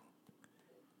than Gronk.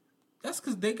 That's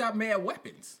because they got mad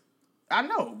weapons. I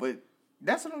know, but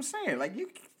that's what I'm saying. Like,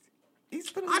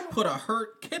 he's been. I'd put a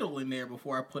hurt Kittle in there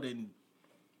before I put in.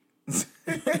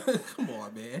 Come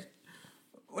on, man.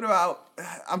 What about?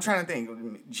 I'm trying to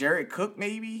think. Jared Cook,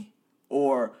 maybe,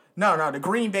 or no, the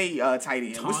Green Bay tight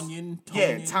end. Tonyan.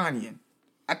 Yeah, Tonyan.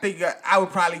 I think I would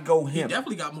probably go him. He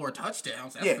definitely got more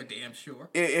touchdowns. That's for damn sure.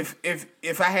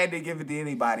 If I had to give it to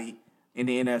anybody in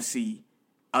the NFC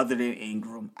other than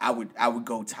Ingram, I would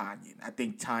go Tonyan. I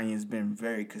think Tanyan's been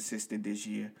very consistent this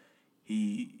year.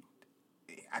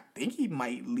 I think he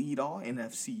might lead all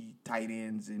NFC tight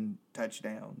ends in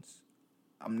touchdowns.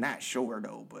 I'm not sure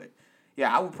though, but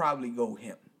yeah, I would probably go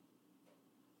him.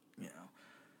 You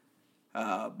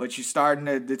know, but you're starting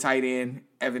the tight end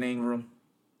Evan Ingram.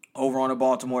 Over on the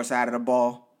Baltimore side of the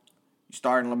ball, you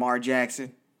starting Lamar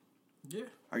Jackson? Yeah.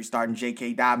 Are you starting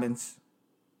J.K. Dobbins?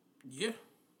 Yeah.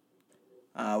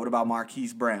 What about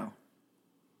Marquise Brown?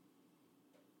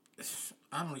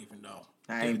 I don't even know.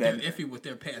 They're iffy with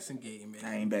their passing game, man.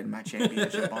 I ain't betting my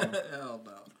championship on him. Hell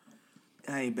no.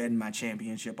 I ain't betting my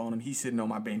championship on him. He's sitting on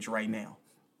my bench right now.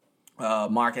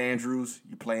 Mark Andrews,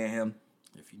 you playing him?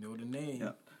 If you know the name.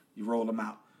 Yep. You roll him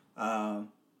out.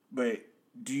 But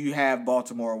do you have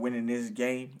Baltimore winning this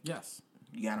game? Yes.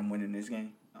 You got them winning this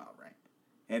game? All right.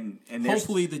 And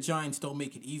hopefully the Giants don't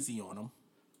make it easy on them.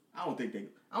 I don't think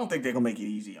they're gonna make it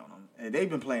easy on them. They've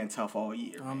been playing tough all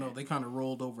year. I don't know. They kind of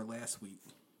rolled over last week.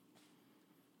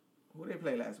 Who they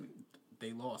play last week?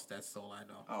 They lost. That's all I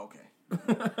know. Oh,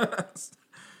 okay.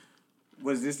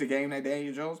 Was this the game that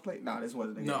Daniel Jones played? No, this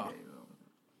wasn't the game. No.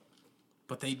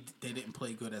 But they didn't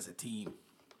play good as a team.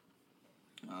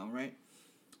 All right.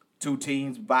 2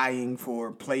 teams vying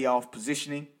for playoff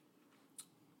positioning.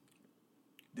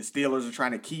 The Steelers are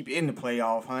trying to keep in the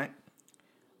playoff hunt.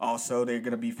 Also, they're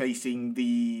going to be facing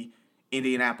the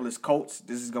Indianapolis Colts.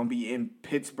 This is going to be in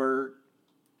Pittsburgh.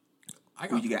 I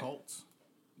got the Colts.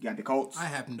 You got the Colts? I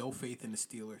have no faith in the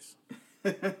Steelers.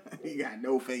 You got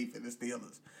no faith in the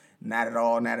Steelers. Not at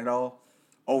all, not at all.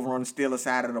 Over on the Steelers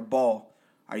side of the ball,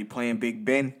 are you playing Big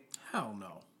Ben? Hell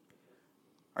no.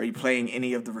 Are you playing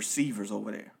any of the receivers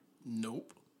over there?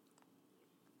 Nope.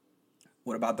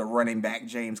 What about the running back,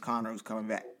 James Conner, who's coming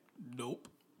back? Nope.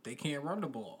 They can't run the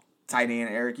ball. Tight end,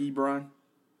 Eric Ebron?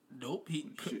 Nope.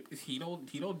 He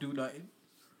don't do nothing.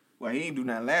 Well, he ain't do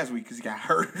nothing last week because he got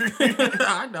hurt.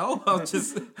 I know. I'm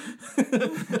just.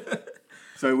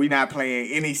 So we not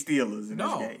playing any Steelers in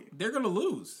this game. They're gonna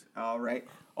lose. All right.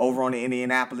 Over on the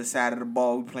Indianapolis side of the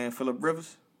ball, we playing Phillip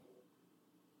Rivers.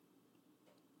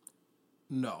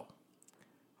 No.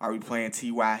 Are we playing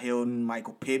T.Y. Hilton,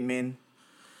 Michael Pittman?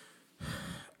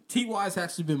 T.Y.'s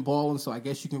actually been balling, so I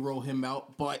guess you can roll him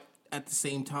out. But at the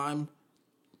same time,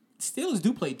 Steelers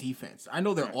do play defense. I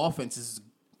know their offense has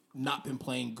not been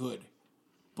playing good,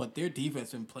 but their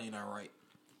defense been playing all right.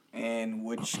 And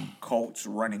which Colts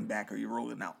running back are you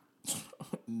rolling out?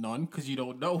 None, because you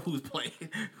don't know who's playing,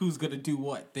 who's gonna do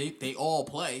what. They all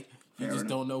play. You just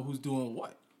don't know who's doing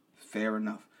what. Fair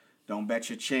enough. Don't bet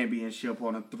your championship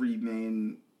on a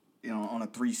 3-man, on a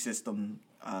 3-system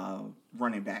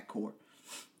running back core.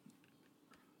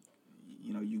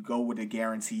 You go with a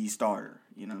guaranteed starter.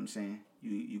 You know what I'm saying?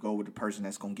 You go with the person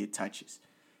that's gonna get touches.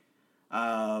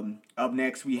 Up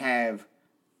next, we have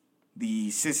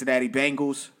the Cincinnati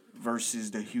Bengals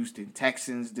versus the Houston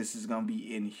Texans. This is going to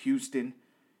be in Houston.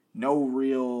 No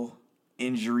real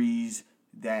injuries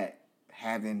that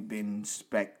haven't been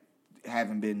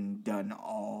done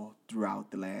all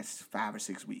throughout the last 5 or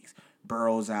 6 weeks.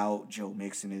 Burrow's out. Joe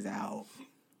Mixon is out.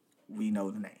 We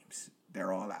know the names.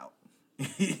 They're all out.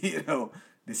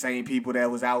 The same people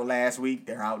that was out last week,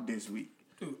 they're out this week.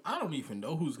 Dude, I don't even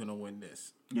know who's going to win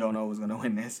this. You don't know who's going to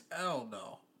win this? Hell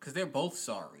no. Because they're both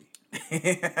sorry.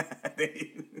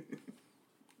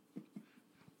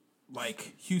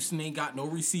 Like, Houston ain't got no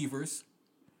receivers.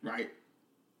 Right.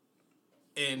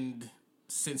 And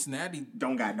Cincinnati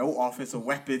don't got no offensive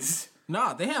weapons.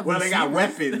 Nah, they have receivers. They got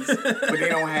weapons, but they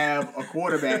don't have a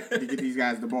quarterback to get these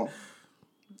guys the ball.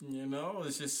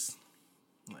 It's just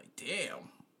like, damn.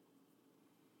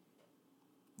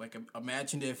 Like,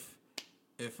 imagine if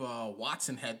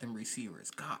Watson had them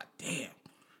receivers. God damn.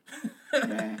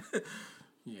 Man.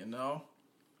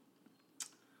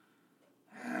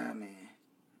 Ah, man.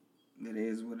 It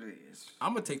is what it is.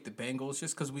 I'm going to take the Bengals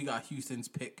just because we got Houston's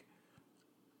pick.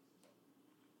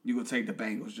 You going to take the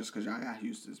Bengals just because y'all got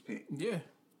Houston's pick? Yeah.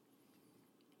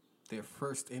 Their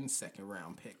first and second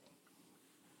round pick.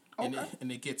 Okay.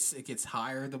 And it gets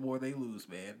higher the more they lose,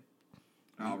 man.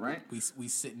 All right. We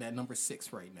sitting at number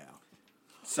 6 right now.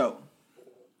 So.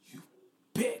 You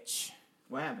bitch.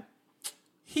 What happened?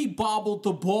 He bobbled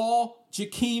the ball.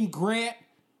 Jakeem Grant,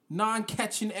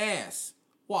 non-catching ass.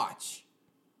 Watch.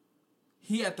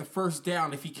 He had the first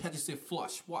down if he catches it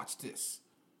flush. Watch this.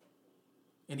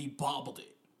 And he bobbled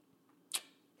it.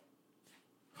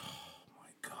 Oh, my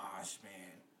gosh, man.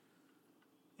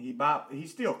 He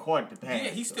still caught the pass. Yeah,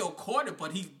 he still caught it,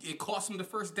 but it cost him the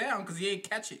first down because he ain't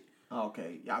catch it.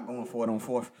 Okay, y'all going for it on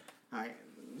 4th. All right,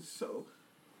 so.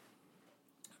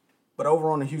 But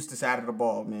over on the Houston side of the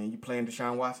ball, man, you playing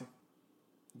Deshaun Watson?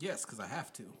 Yes, because I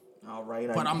have to. All right.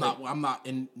 But I'm not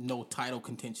in no title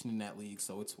contention in that league,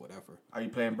 so it's whatever. Are you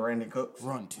playing Brandon Cooks?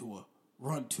 Run to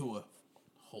a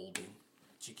holding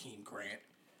Jakeem Grant.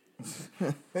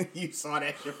 You saw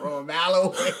that shit from a mile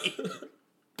away.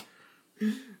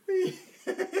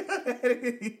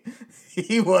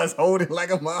 He was holding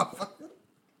like a motherfucker.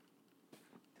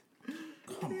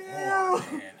 Come on,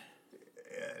 man.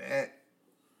 Yeah,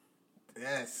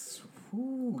 that's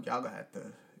y'all gonna have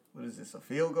to. What is this? A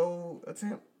field goal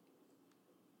attempt?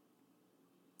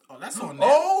 Oh, that's on that.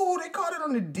 Oh, they caught it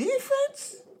on the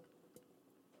defense?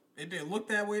 It didn't look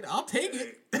that way. I'll take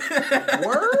it.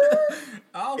 Word?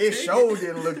 It sure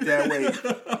didn't look that way.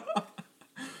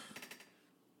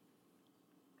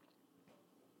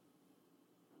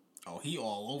 Oh, he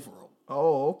all over him.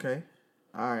 Oh, okay.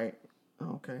 All right.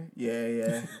 Okay.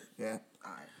 Yeah. All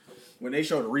right. When they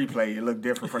show the replay, it looked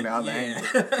different from the other angle.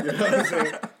 You know what I'm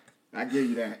saying? I give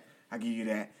you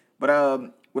that. But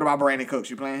what about Brandon Cooks?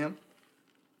 You playing him?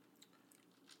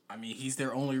 I mean, he's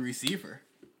their only receiver.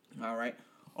 All right.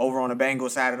 Over on the Bengals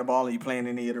side of the ball, are you playing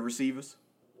any of the receivers?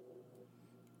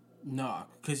 Nah,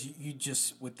 because you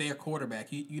just, with their quarterback,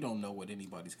 you don't know what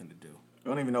anybody's going to do. You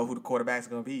don't even know who the quarterback's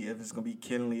going to be, if it's going to be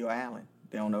Kinley or Allen.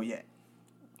 They don't know yet.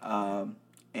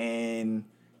 And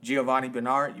Giovanni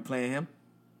Bernard, you playing him?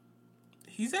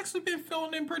 He's actually been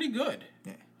filling in pretty good.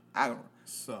 Yeah. I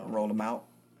roll him out.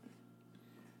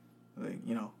 Like,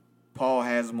 Paul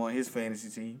has him on his fantasy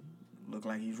team. Look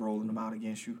like he's rolling them out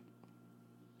against you.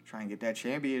 Try and get that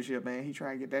championship, man. He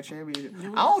trying to get that championship.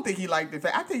 I don't think he liked the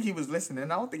fact. I think he was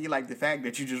listening. I don't think he liked the fact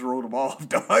that you just rolled him off,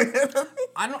 dog.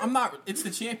 I'm not. It's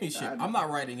the championship. I'm not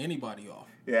writing anybody off.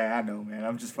 Yeah, I know, man.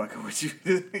 I'm just fucking with you.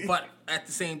 But at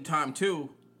the same time, too,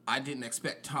 I didn't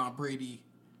expect Tom Brady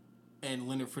and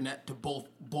Leonard Fournette to both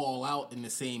ball out in the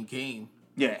same game.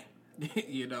 Yeah.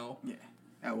 Yeah,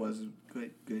 that was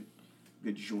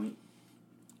Good joint.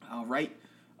 All right.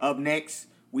 Up next,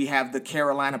 we have the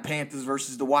Carolina Panthers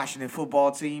versus the Washington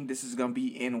football team. This is going to be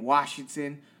in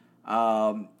Washington.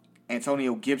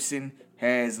 Antonio Gibson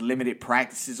has limited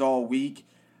practices all week.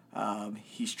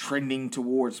 He's trending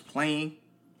towards playing.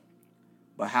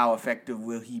 But how effective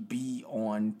will he be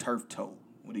on turf toe?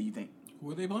 What do you think?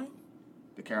 Who are they playing?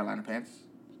 The Carolina Panthers.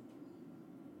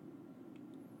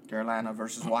 Carolina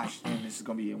versus Washington. This is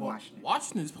going to be in Washington.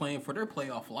 Washington's playing for their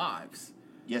playoff lives.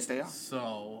 Yes, they are.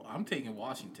 So, I'm taking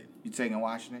Washington. You taking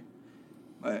Washington?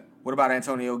 But what about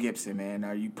Antonio Gibson, man?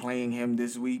 Are you playing him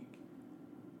this week?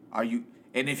 And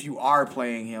if you are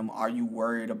playing him, are you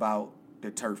worried about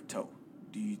the turf toe?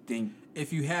 Do you think...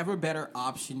 If you have a better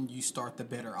option, you start the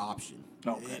better option.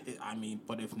 Okay.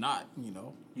 But if not,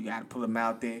 you got to pull him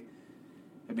out there.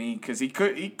 I mean, because he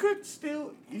could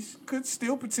still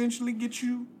potentially get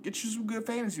you some good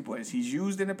fantasy points. He's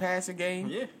used in the passing game.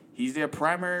 Yeah. He's their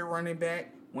primary running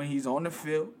back when he's on the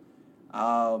field.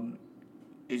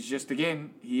 It's just,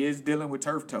 again, he is dealing with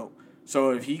turf toe.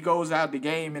 So if he goes out the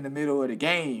game in the middle of the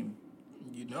game,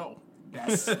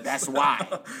 that's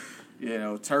why.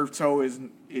 Turf toe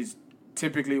is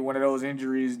typically one of those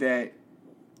injuries that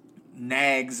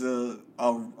nags a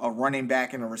running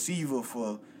back and a receiver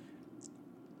for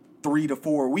 3 to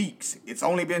 4 weeks. It's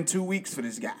only been 2 weeks for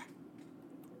this guy.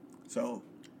 So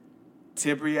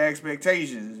temper your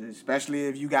expectations, especially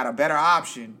if you got a better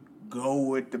option. Go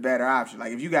with the better option.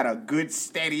 Like, if you got a good,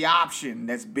 steady option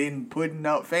that's been putting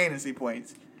up fantasy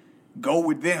points, go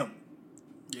with them.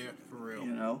 Yeah, for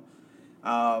real.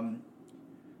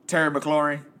 Terry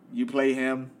McLaurin, you play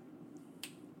him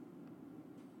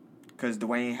because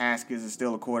Dwayne Haskins is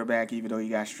still a quarterback, even though he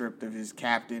got stripped of his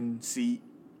captain seat.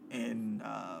 And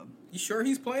you sure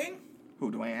he's playing?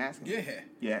 Who, Dwayne Haskins?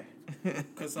 Yeah.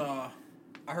 Because I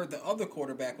heard the other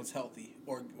quarterback was healthy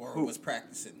or was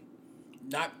practicing.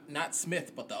 Not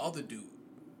Smith, but the other dude.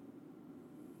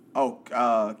 Oh,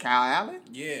 Kyle Allen?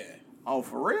 Yeah. Oh,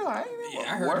 for real? I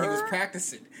heard he was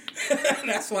practicing.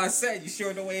 That's why I said, you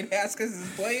sure Dwayne Haskins is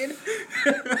playing?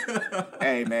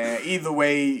 Hey, man, either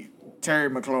way, Terry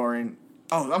McLaurin...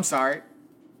 Oh, I'm sorry.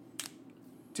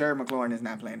 Terry McLaurin is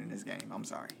not playing in this game. I'm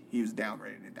sorry. He was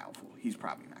downgraded to doubtful. He's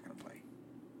probably not going to play.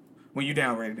 When you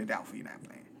downgraded to doubtful, you're not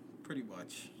playing. Pretty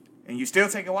much. And you still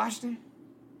taking Washington?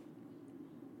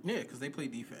 Yeah, because they play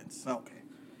defense. Okay.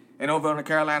 And over on the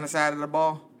Carolina side of the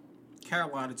ball?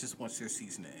 Carolina just wants their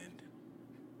season to end.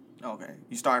 Okay.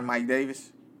 You starting Mike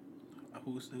Davis?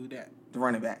 Who that? The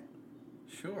running back.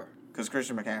 Sure. Because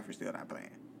Christian McCaffrey's still not playing.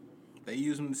 They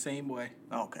use him the same way.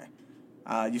 Okay.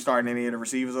 You starting any of the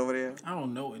receivers over there? I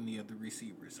don't know any of the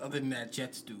receivers other than that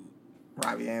Jets dude.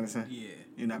 Robbie Anderson? Yeah.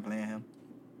 You're not playing him?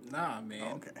 Nah,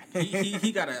 man. Okay.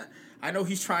 he got I know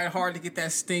he's trying hard to get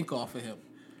that stink off of him.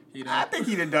 I think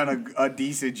he'd have done a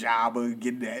decent job of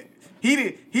getting that. He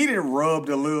did rubbed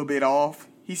a little bit off.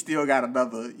 He still got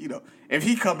another, if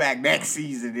he come back next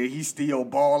season and he's still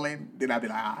balling, then I'd be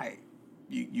like, all right,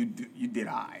 you did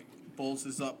all right. Bulls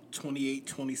is up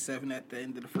 28-27 at the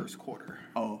end of the first quarter.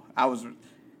 Oh,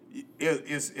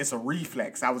 it's a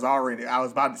reflex. I was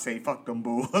about to say fuck them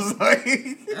Bulls.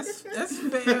 That's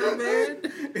fair, man.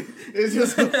 It's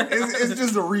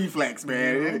just a reflex,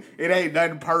 man. It ain't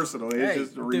nothing personal. It's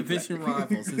just a reflex. Division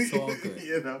rivals. It's all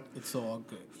good. It's all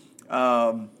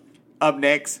good. Up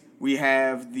next, we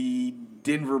have the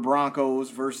Denver Broncos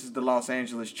versus the Los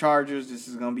Angeles Chargers. This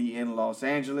is going to be in Los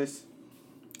Angeles.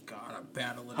 God, a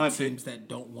battle of teams that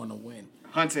don't want to win.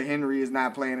 Hunter Henry is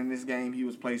not playing in this game. He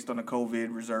was placed on the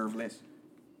COVID reserve list.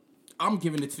 I'm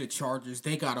giving it to the Chargers.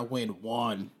 They got to win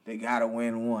one. They got to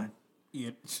win one.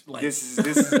 Yeah, this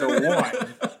is the one.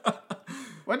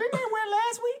 What, didn't they win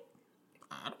last week?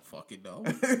 I don't fucking know.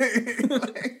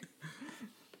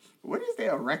 What is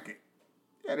their record?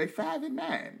 Yeah, they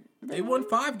 5-9. They won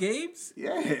 5 games?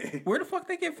 Yeah. Where the fuck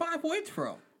they get 5 wins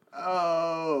from?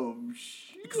 Oh,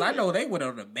 shit. Because I know they went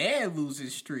on a bad losing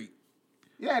streak.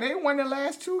 Yeah, they won the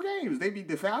last 2 games. They beat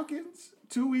the Falcons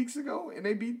 2 weeks ago, and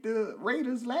they beat the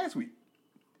Raiders last week.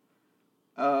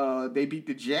 They beat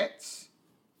the Jets.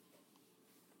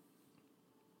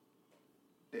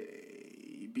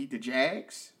 They beat the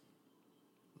Jags.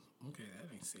 Okay,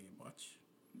 that ain't saying much.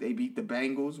 They beat the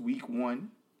Bengals week 1.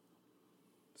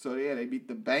 So, yeah, they beat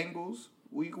the Bengals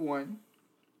week 1.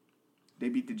 They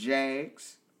beat the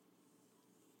Jags.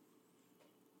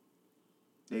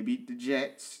 They beat the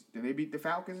Jets. Then they beat the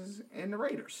Falcons and the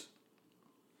Raiders.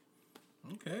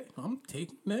 Okay, I'm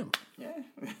taking them. Yeah.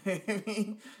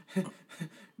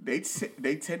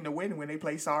 They tend to win when they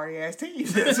play sorry-ass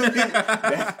teams.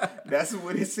 That's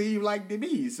what it seemed like to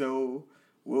me. So,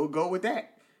 we'll go with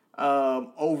that.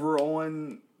 Over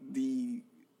on the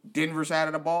Denver side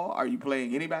of the ball, are you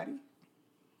playing anybody?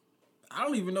 I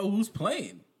don't even know who's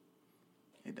playing.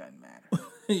 It doesn't matter.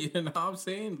 You know what I'm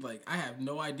saying? Like, I have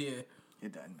no idea.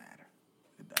 It doesn't matter.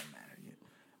 It doesn't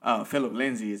matter. Philip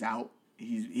Lindsay is out.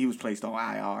 He was placed on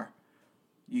IR.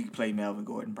 You can play Melvin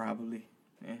Gordon probably.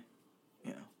 Yeah.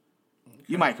 You know. Okay.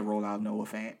 You might can roll out Noah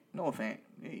Fant. Noah Fant,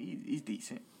 he's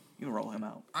decent. You can roll him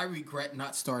out. I regret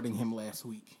not starting him last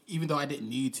week, even though I didn't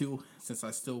need to, since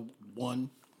I still won.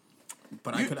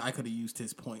 But I could have used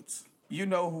his points. You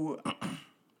know who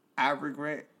I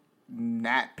regret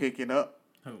not picking up?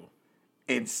 Who?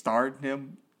 And starting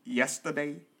him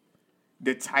yesterday?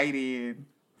 The tight end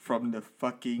from the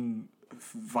fucking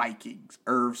Vikings,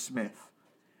 Irv Smith.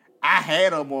 I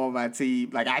had him on my team.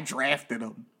 Like, I drafted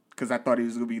him because I thought he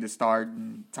was going to be the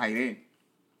starting tight end.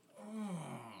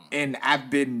 And I've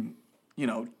been,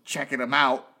 checking him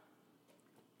out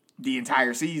the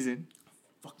entire season.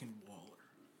 Fucking Waller.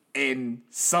 And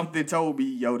something told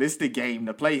me, this the game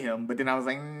to play him. But then I was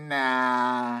like,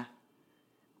 nah.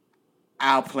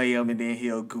 I'll play him and then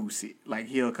he'll goose it. Like,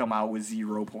 he'll come out with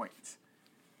 0 points.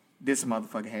 This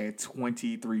motherfucker had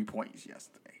 23 points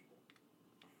yesterday.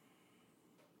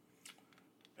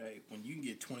 Hey, when you can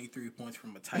get 23 points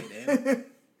from a tight end.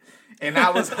 And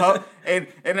I was and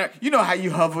you know how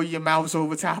you hover your mouse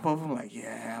over top of them? Like,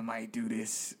 yeah, I might do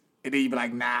this. And then you be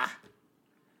like, nah.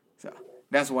 So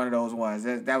that's one of those ones.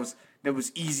 That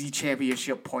was easy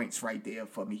championship points right there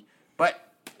for me.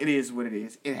 But it is what it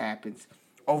is. It happens.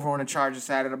 Over on the Chargers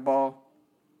side of the ball,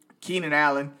 Keenan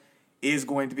Allen is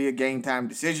going to be a game time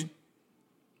decision.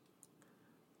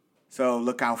 So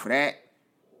look out for that.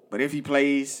 But if he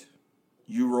plays,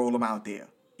 you roll him out there.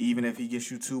 Even if he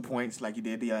gets you 2 points like he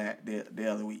did the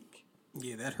other week.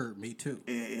 Yeah, that hurt me too.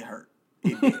 It hurt.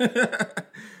 It did.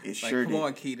 It sure did. Come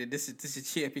on, Keenan. This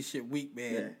is championship week,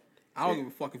 man. Yeah. I don't give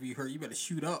a fuck if you hurt. You better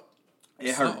shoot up.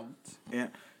 It hurt. Yeah.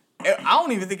 I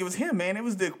don't even think it was him, man. It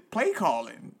was the play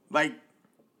calling. Like,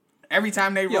 every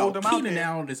time they rolled him out there. Keenan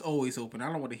Allen is always open.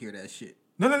 I don't want to hear that shit.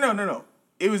 No.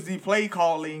 It was the play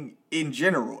calling in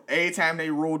general. Every time they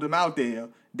rolled him out there,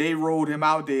 they rolled him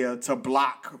out there to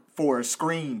block for a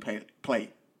screen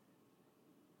play.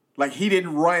 Like, he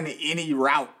didn't run any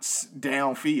routes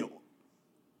downfield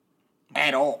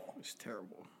at all. It's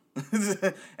terrible.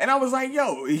 And I was like,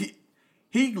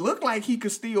 he looked like he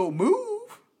could still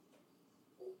move.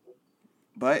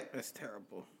 But that's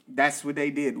terrible. That's what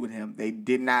they did with him. They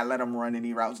did not let him run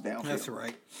any routes downfield. That's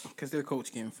right. Because their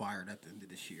coach getting fired at the end of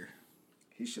this year.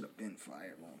 He should have been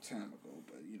fired a long time ago,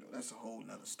 but, that's a whole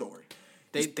nother story.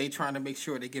 They trying to make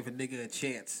sure they give a nigga a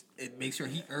chance and make sure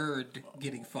he earned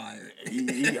getting fired.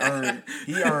 he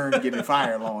earned getting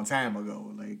fired a long time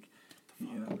ago. Like,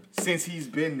 since he's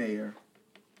been there,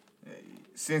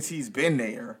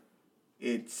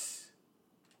 it's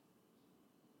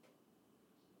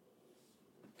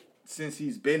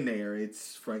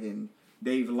fucking,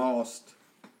 they've lost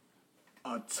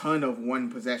a ton of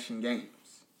one possession games.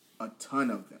 A ton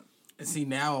of them. And see,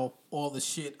 now all the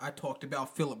shit I talked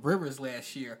about Phillip Rivers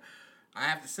last year, I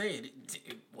have to say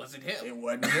it wasn't him. It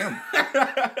wasn't him.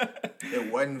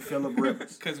 It wasn't Phillip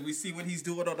Rivers. Because we see what he's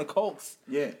doing on the Colts.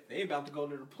 Yeah. They about to go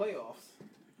to the playoffs.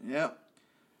 Yep.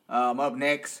 Up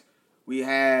next, we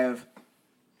have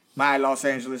my Los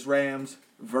Angeles Rams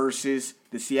versus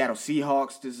the Seattle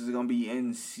Seahawks. This is going to be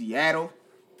in Seattle.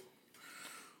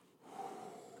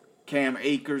 Cam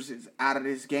Akers is out of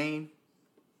this game.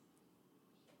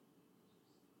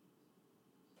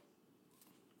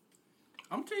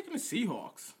 I'm taking the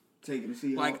Seahawks. Taking the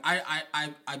Seahawks. Like,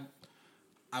 I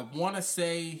want to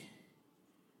say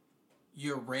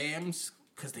your Rams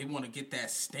because they want to get that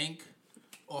stink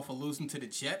off of losing to the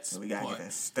Jets. We got to get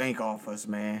that stink off us,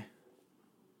 man.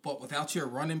 But without your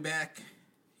running back,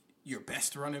 your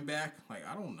best running back, like,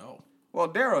 I don't know. Well,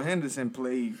 Darrell Henderson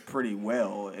played pretty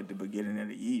well at the beginning of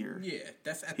the year. Yeah,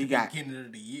 that's at the beginning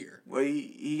of the year. Well,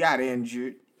 he got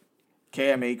injured.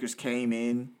 Cam Akers came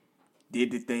in.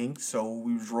 Did the thing, so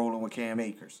we was rolling with Cam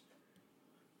Akers.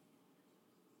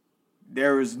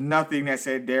 There was nothing that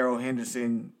said Darrell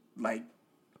Henderson, like,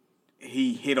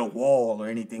 he hit a wall or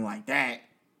anything like that.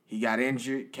 He got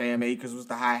injured. Cam Akers was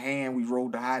the hot hand. We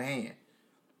rolled the hot hand.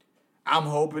 I'm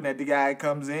hoping that the guy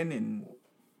comes in and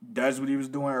does what he was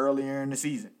doing earlier in the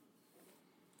season.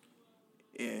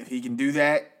 If he can do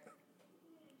that,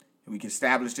 and we can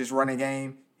establish this running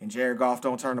game, and Jared Goff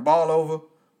don't turn the ball over,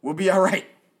 we'll be all right.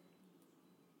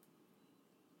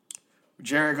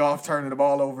 Jared Goff turning the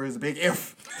ball over is a big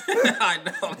if. I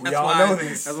know. We all know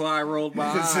this. That's why I rolled my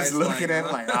eyes. Just looking at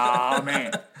it like, oh,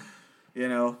 man.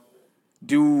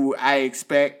 Do I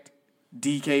expect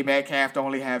DK Metcalf to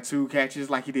only have 2 catches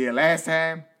like he did last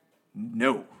time?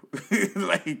 No.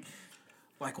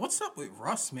 Like, what's up with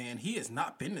Russ, man? He has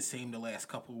not been the same the last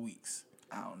couple of weeks.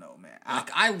 I don't know, man.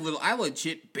 I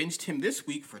legit benched him this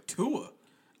week for Tua.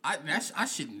 I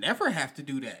should never have to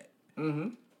do that. Mm-hmm.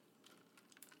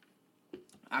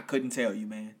 I couldn't tell you,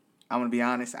 man. I'm going to be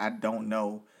honest. I don't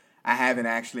know. I haven't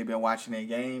actually been watching their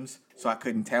games, so I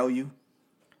couldn't tell you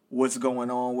what's going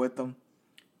on with them.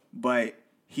 But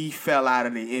he fell out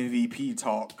of the MVP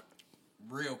talk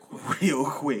real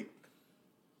quick.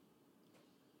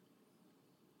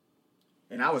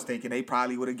 And I was thinking they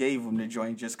probably would have gave him the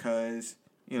joint just because,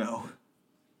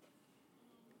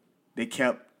 they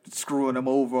kept screwing him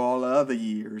over all the other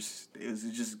years. It was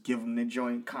just give him the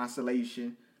joint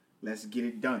consolation. Let's get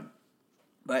it done.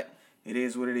 But it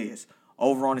is what it is.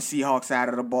 Over on the Seahawks side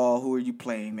of the ball, who are you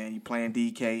playing, man? You playing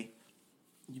DK?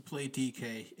 You play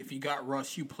DK. If you got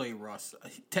Russ, you play Russ.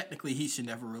 Technically, he should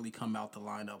never really come out the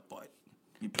lineup, but...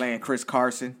 You playing Chris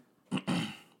Carson?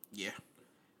 Yeah.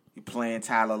 You playing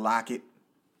Tyler Lockett?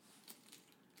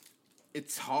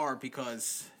 It's hard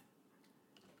because...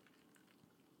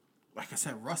 Like I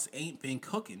said, Russ ain't been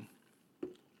cooking.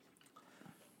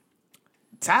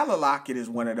 Tyler Lockett is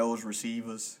one of those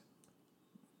receivers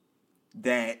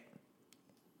that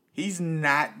he's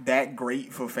not that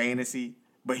great for fantasy,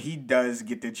 but he does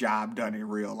get the job done in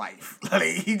real life.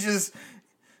 He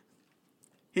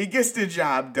gets the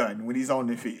job done when he's on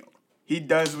the field. He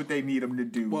does what they need him to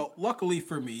do. Well, luckily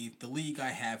for me, the league I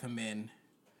have him in,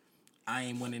 I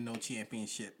ain't winning no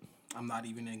championship. I'm not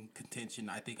even in contention.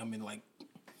 I think I'm in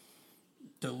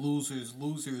the losers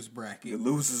bracket. The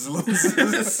losers.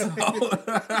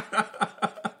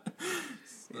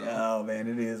 Oh man,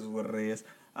 it is what it is.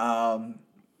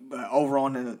 But over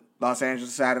on the Los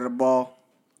Angeles side of the ball,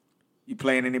 you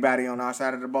playing anybody on our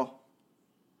side of the ball?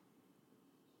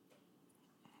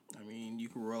 I mean, you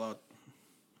can roll out.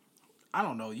 I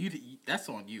don't know. That's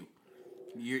on you.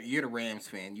 You're the Rams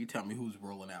fan. You tell me who's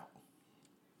rolling out.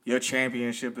 Your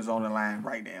championship is on the line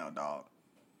right now, dog.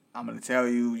 I'm going to tell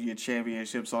you, your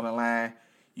championship's on the line.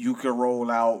 You can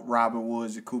roll out Robert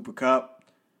Woods and Cooper Kupp.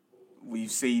 We've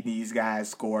seen these guys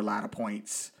score a lot of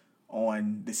points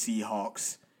on the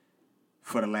Seahawks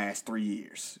for the last 3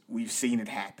 years. We've seen it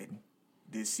happen.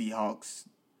 The Seahawks,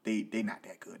 they not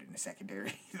that good in the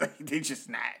secondary. They're just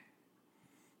not.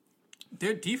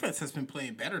 Their defense has been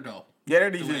playing better, though. Yeah,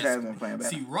 their defense has been playing better.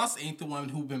 See, Russ ain't the one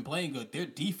who's been playing good. Their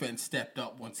defense stepped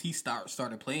up once he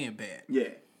started playing bad.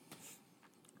 Yeah.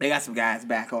 They got some guys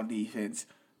back on defense,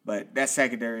 but that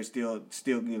secondary still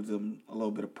gives them a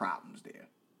little bit of problems there.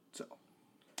 So,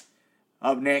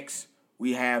 up next,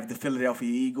 we have the Philadelphia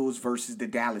Eagles versus the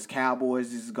Dallas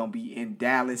Cowboys. This is going to be in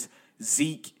Dallas.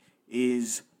 Zeke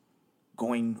is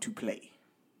going to play.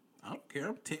 I don't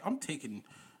care.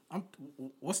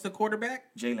 What's the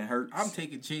quarterback? Jalen Hurts. I'm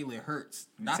taking Jalen Hurts.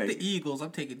 Not the Eagles. I'm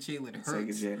taking Jalen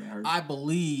Hurts. Jalen Hurts. I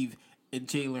believe in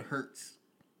Jalen Hurts.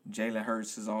 Jalen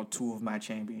Hurts is on 2 of my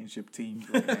championship teams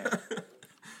right now.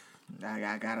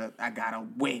 I gotta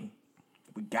win.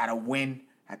 We gotta win.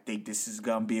 I think this is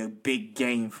gonna be a big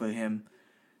game for him.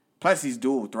 Plus, he's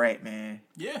dual threat, man.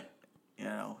 Yeah.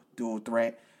 Dual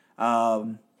threat.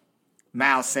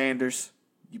 Miles Sanders,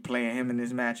 you playing him in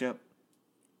this matchup?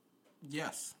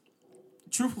 Yes.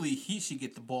 Truthfully, he should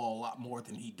get the ball a lot more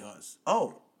than he does.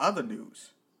 Oh, other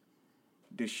news.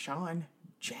 Deshaun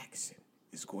Jackson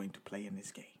is going to play in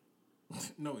this game.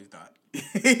 No, he's not.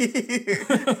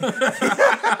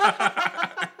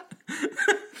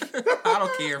 I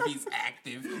don't care if he's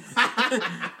active.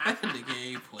 That nigga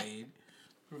ain't played.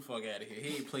 Get the fuck out of here.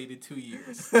 He ain't played in 2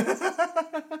 years.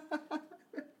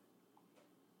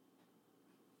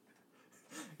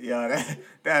 Yeah,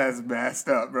 that is messed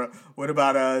up, bro. What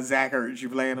about Zach Ertz? You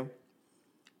playing him?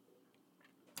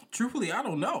 Truthfully, I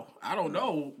don't know.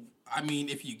 I mean,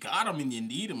 if you got him and you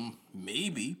need him,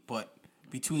 maybe. But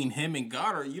between him and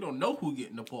Goddard, you don't know who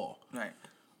getting the ball. Right.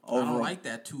 I don't like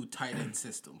that 2 tight end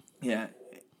system. Yeah.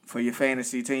 For your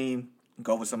fantasy team,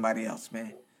 go with somebody else,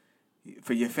 man.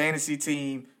 For your fantasy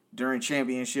team during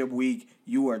championship week,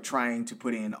 you are trying to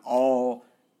put in all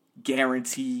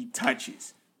guaranteed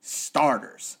touches.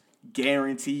 Starters,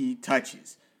 guaranteed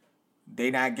touches. They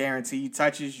not guaranteed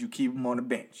touches, you keep them on the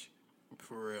bench.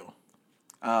 For real.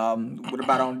 What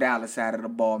about on Dallas side of the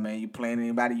ball, man? You playing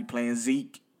anybody? You playing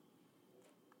Zeke?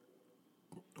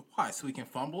 Why? So he can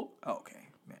fumble? Okay,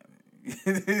 man.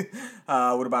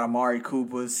 What about Amari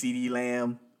Cooper, CeeDee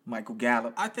Lamb, Michael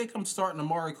Gallup? I think I'm starting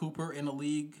Amari Cooper in the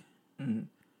league. Mm-hmm.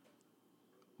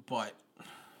 But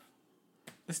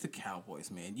it's the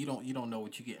Cowboys, man. You don't know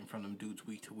what you're getting from them dudes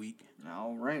week to week.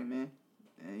 All right, man.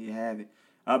 There you have it.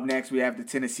 Up next, we have the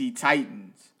Tennessee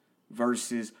Titans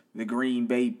versus the Green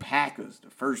Bay Packers. The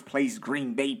first place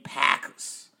Green Bay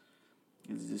Packers.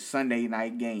 This is a Sunday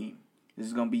night game. This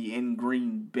is going to be in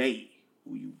Green Bay.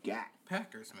 Who you got?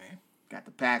 Packers, man. Got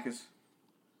the Packers.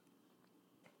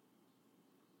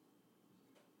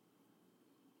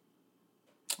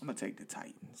 I'm going to take the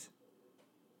Titans.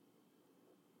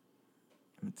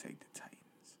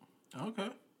 Okay.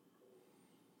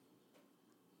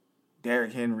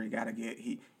 Derrick Henry got to get...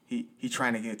 He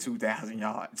trying to get 2,000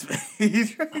 yards.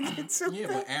 He's trying to get 2,000. Yeah,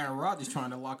 but Aaron Rodgers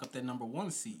trying to lock up that number 1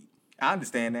 seed. I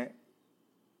understand that.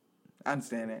 I'm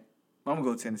going to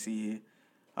go Tennessee here.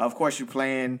 Of course, you're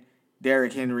playing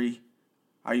Derrick Henry.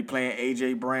 Are you playing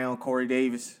A.J. Brown, Corey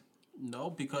Davis? No,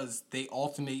 because they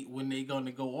alternate when they're going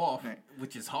to go off, right,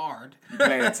 which is hard. You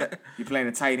playing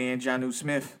a tight end, Jonnu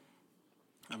Smith?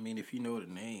 I mean, if you know the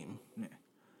name. Yeah.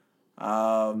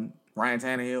 Ryan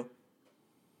Tannehill?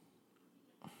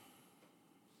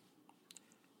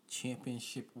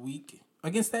 Championship week.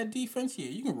 Against that defense, yeah,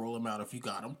 you can roll him out if you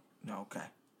got him. Okay.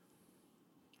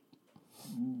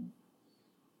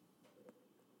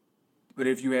 But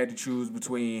if you had to choose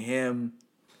between him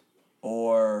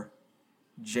or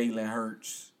Jalen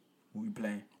Hurts, who you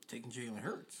playing? Taking Jalen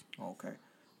Hurts. Okay.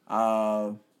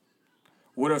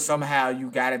 What if somehow you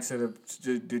got into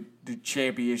the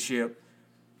championship,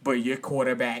 but your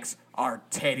quarterbacks are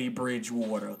Teddy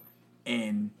Bridgewater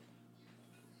and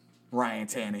Ryan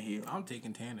Tannehill? I'm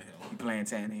taking Tannehill. You playing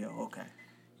Tannehill? Okay.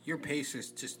 Your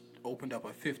Pacers just opened up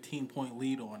a 15-point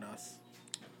lead on us.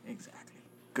 Exactly.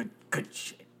 Good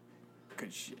shit.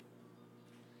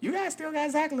 You guys still got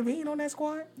Zach LaVine on that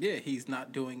squad? Yeah, he's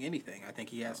not doing anything. I think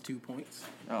he has 2 points.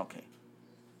 Okay.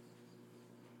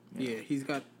 Yeah, he's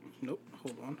got... Nope,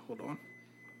 hold on.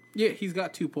 Yeah, he's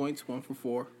got 2 points, 1 for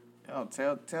 4. Oh,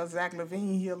 tell Zach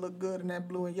LaVine he'll look good in that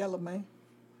blue and yellow, man.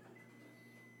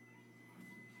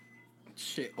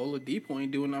 Shit, Oladipo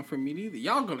ain't doing nothing for me neither.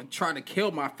 Y'all gonna try to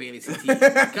kill my fantasy team.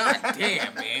 God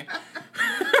damn, man.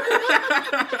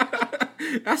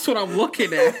 That's what I'm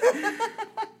looking at.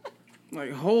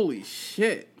 Like, holy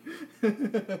shit.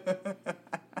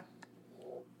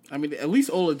 I mean, at least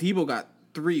Oladipo got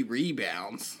 3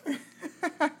 rebounds.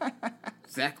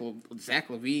 Zach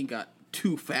LaVine got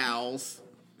 2 fouls.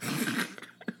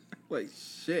 Like,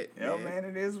 shit, man. Yeah, man,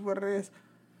 it is what it is.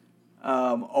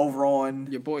 Over on...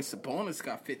 Your boy Sabonis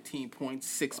got 15 points,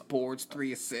 6 boards,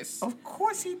 3 assists. Of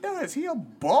course he does. He a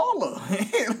baller.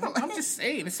 I'm just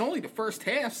saying, it's only the first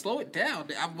half. Slow it down.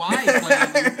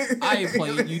 I ain't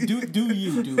playing you. Do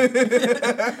you, dude.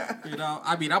 You know,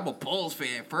 I mean, I'm a Bulls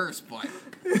fan first, but...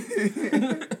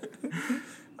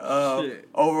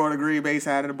 Over on the Green Bay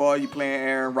side of the ball, you playing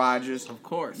Aaron Rodgers. Of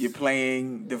course. You're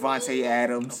playing Devontae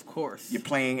Adams. Of course. You're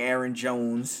playing Aaron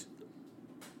Jones.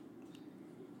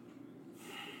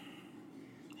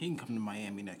 He can come to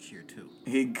Miami next year, too.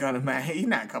 He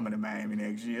not coming to Miami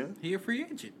next year. He a free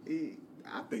agent.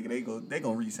 I think they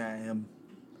gonna re-sign him.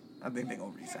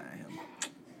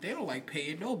 They don't like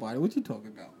paying nobody. What you talking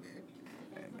about, man?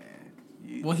 Hey,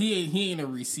 man. Well, he ain't a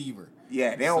receiver.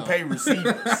 Yeah, they don't pay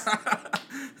receivers.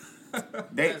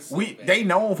 They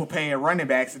known for paying running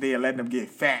backs and they're letting them get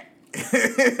fat.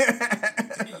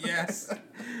 Yes.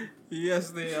 Yes,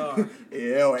 they are.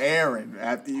 Aaron,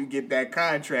 after you get that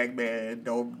contract, man,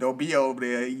 don't be over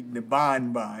there eating the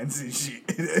bonbons and shit.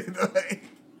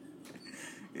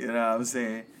 You know what I'm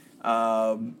saying?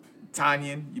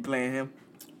 Tanyan, you playing him?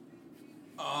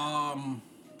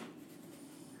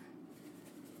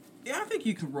 Yeah, I think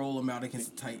you can roll him out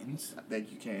against the Titans. I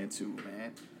think you can too,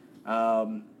 man.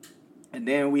 And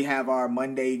then we have our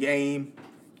Monday game.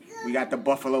 We got the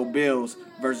Buffalo Bills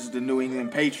versus the New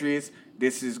England Patriots.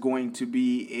 This is going to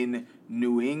be in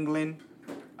New England.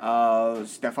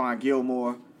 Stephon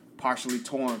Gilmore, partially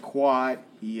torn quad.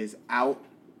 He is out.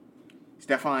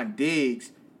 Stephon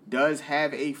Diggs does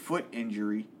have a foot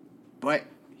injury, but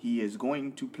he is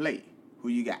going to play. Who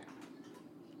you got?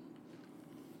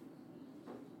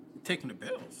 Taking the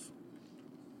Bills.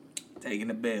 Taking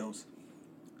the Bills.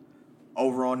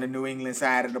 Over on the New England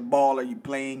side of the ball, are you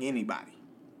playing anybody?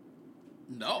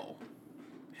 No.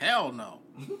 Hell no.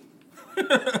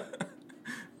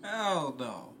 Hell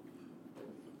no.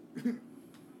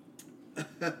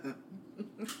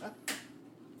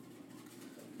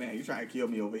 Man, you trying to kill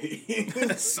me over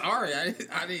here. Sorry, I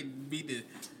didn't mean to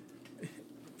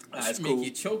make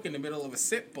you choke in the middle of a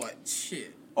sip, but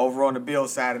shit. Over on the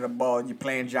Bills side of the ball, you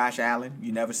playing Josh Allen.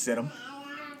 You never sit him.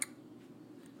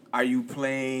 Are you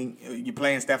playing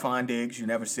Stephon Diggs? You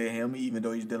never sit him, even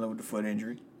though he's dealing with the foot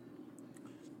injury.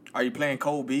 Are you playing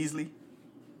Cole Beasley?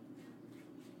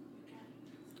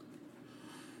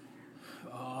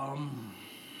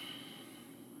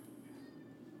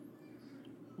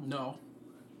 No.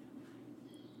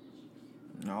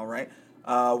 All right.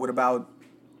 What about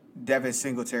Devin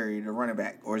Singletary, the running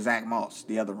back, or Zach Moss,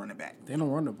 the other running back? They don't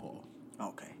run the ball.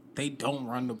 Okay. They don't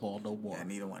run the ball no more. Yeah,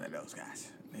 neither one of those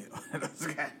guys. I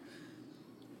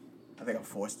think I'm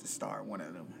forced to start one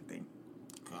of them. I think.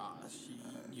 Gosh,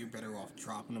 you're better off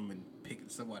dropping them and picking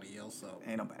somebody else up.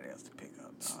 Ain't nobody else to pick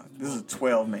up. This is a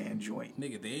 12-man joint.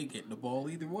 Nigga, they ain't getting the ball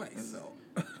either way. So,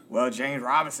 well, James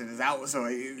Robinson is out, so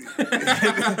you know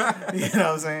what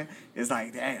I'm saying? It's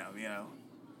like, damn, you know.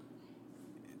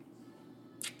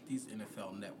 These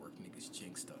NFL Network niggas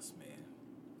jinxed us, man.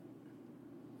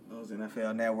 Those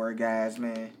NFL Network guys,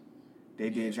 man, they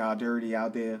did y'all dirty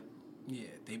out there. Yeah,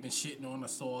 they've been shitting on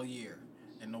us all year.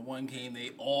 And the one game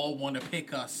they all want to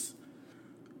pick us,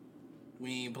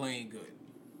 we ain't playing good.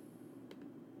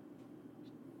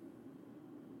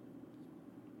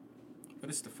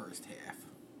 But it's the first half.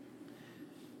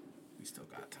 We still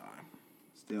got time.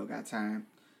 Still got time.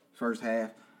 First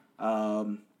half.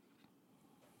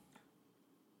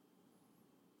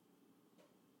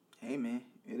 Hey, man,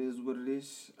 it is what it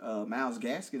is. Myles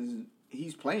Gaskins,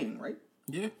 he's playing, right?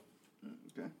 Yeah.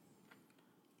 Okay.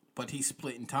 But he's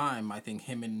splitting time, I think,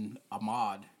 him and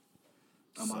Ahmad.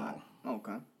 So.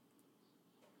 Okay.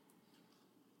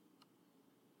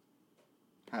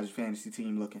 How's your fantasy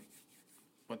team looking?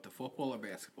 What, the football or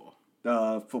basketball?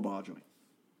 The football joint.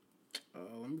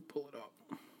 Let me pull it up.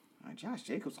 Josh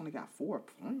Jacobs only got 4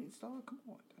 points, dog. Come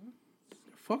on, dog.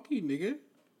 Fuck you, nigga.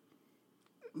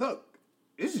 Look,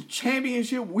 this is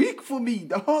championship week for me,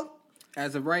 dog.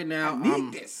 As of right now, I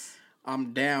need this.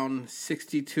 I'm down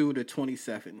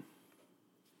 62-27.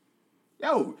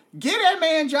 Yo, get that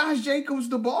man Josh Jacobs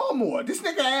the ball more. This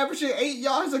nigga averaging 8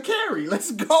 yards a carry.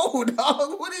 Let's go,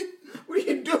 dog. What are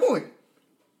you doing?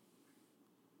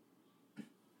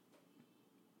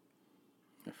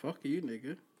 Fuck you,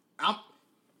 nigga.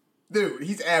 Dude,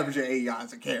 he's averaging 8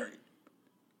 yards a carry.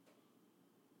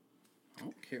 I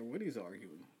don't care what he's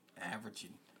arguing.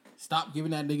 Averaging. Stop giving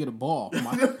that nigga the ball.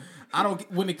 I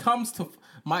don't. When it comes to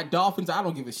my Dolphins, I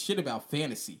don't give a shit about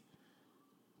fantasy.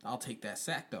 I'll take that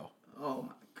sack though. Oh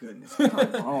my goodness!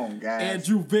 Come on, guys.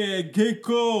 Andrew Van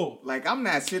Ginkel. Like, I'm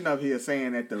not sitting up here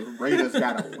saying that the Raiders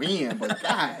gotta win, but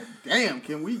god damn,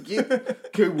 can we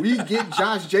get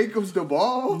Josh Jacobs the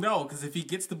ball? No, because if he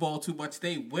gets the ball too much,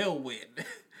 they will win.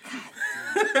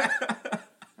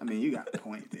 I mean, you got a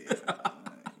point there.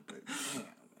 But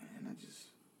damn, man,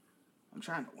 I'm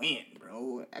trying to win,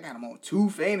 bro. I got him on 2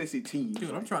 fantasy teams.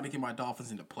 Dude, I'm trying to get my Dolphins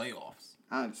into playoffs.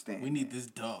 I understand. We need this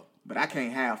dub. But I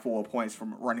can't have 4 points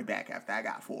from a running back after I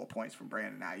got 4 points from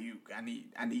Brandon Ayuk. I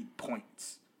need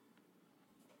points.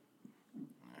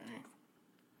 Right.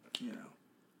 You know.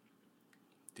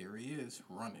 There he is,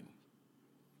 running.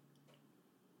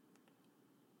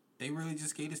 They really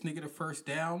just gave this nigga the first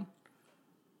down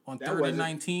on 3rd and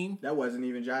 19? That wasn't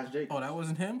even Josh Jacobs. Oh, that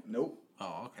wasn't him? Nope.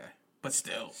 Oh, okay. But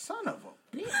still. Son of a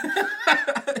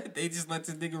bitch. They just let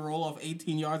this nigga roll off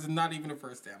 18 yards and not even a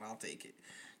first down. I'll take it.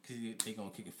 Because they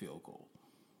going to kick a field goal.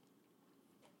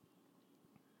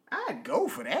 I'd go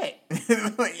for that.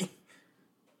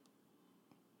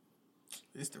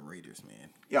 It's the Raiders, man.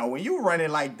 Yo, when you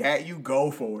running like that, you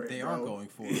go for it. They bro. are going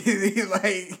for it.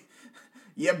 Like,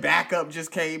 your backup just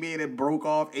came in and broke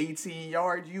off 18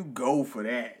 yards. You go for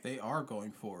that. They are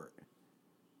going for it.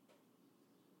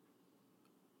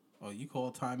 Oh, you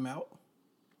call timeout?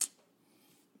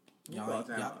 Did y'all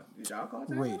call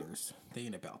timeout? Raiders. They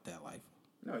ain't about that life.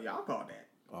 No, y'all called that.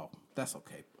 Oh, that's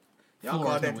okay. Y'all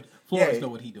called that. Flores know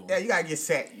what he doing. Yeah, you gotta get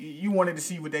set. You wanted to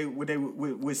see what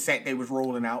set they was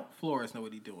rolling out. Flores know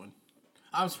what he doing.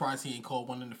 I'm surprised he ain't called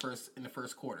one in the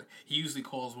first quarter. He usually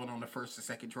calls one on the first or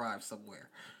second drive somewhere.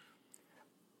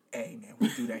 Hey man, we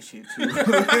do that shit too.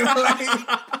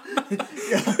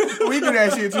 We do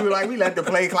that shit too. Like, we let the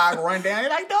play clock run down. They're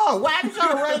like, dog, why did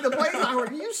y'all run the play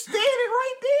clock? You standing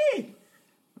right there.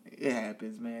 It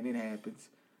happens, man. It happens.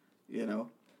 You know.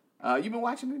 You been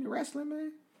watching any wrestling,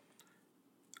 man?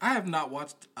 I have not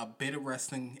watched a bit of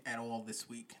wrestling at all this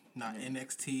week. Not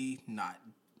NXT, not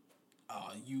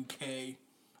UK.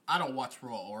 I don't watch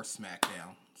Raw or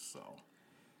SmackDown, so.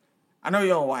 I know you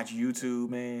don't watch YouTube,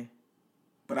 man,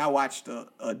 but I watched a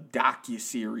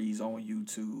docuseries on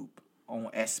YouTube on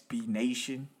SB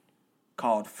Nation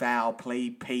called Foul Play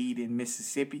Paid in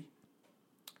Mississippi.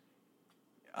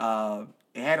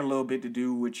 It had a little bit to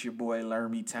do with your boy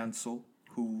Lermy Tunsil,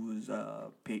 who was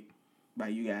picked by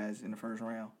you guys in the first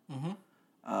round.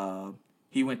 Mm-hmm.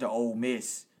 He went to Ole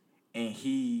Miss, and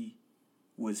he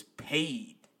was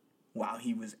paid while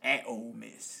he was at Ole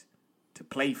Miss to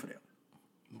play for them.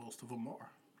 Most of them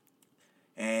are.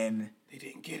 And they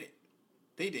didn't get it.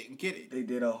 They didn't get it. They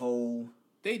did a whole...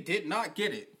 They did not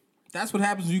get it. That's what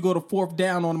happens when you go to 4th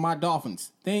down on my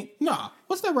Dolphins.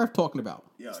 What's that ref talking about?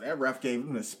 Yo, that ref gave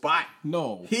him the spot.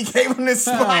 No. He gave him the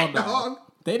spot, dog.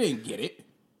 They didn't get it.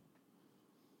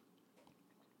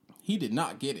 He did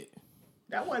not get it.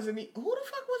 That wasn't... Who the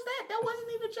fuck was that? That wasn't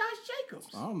even Josh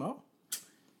Jacobs. I don't know.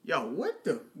 Yo,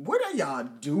 what are y'all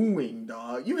doing,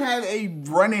 dog? You have a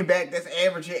running back that's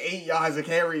averaging 8 yards a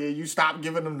carry and you stop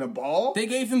giving them the ball? They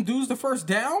gave them dudes the first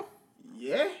down?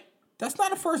 Yeah. That's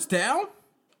not a first down.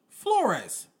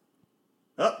 Flores.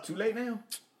 Too late now.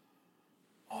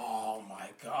 Oh, my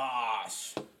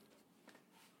gosh.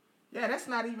 Yeah, that's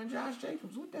not even Josh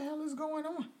Jacobs. What the hell is going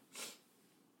on?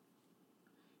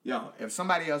 Yo, if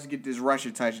somebody else get this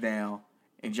rushing touchdown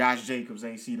and Josh Jacobs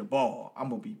ain't see the ball, I'm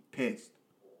going to be pissed.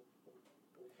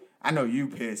 I know you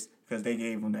pissed because they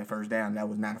gave him that first down. That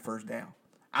was not a first down.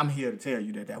 I'm here to tell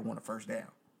you that wasn't a first down.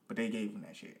 But they gave him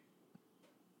that shit.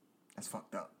 That's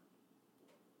fucked up.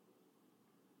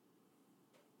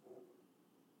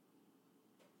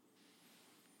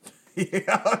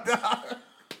 Yeah,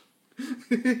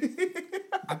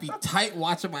 I'd be tight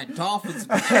watching my Dolphins.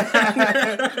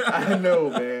 I know,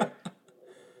 man.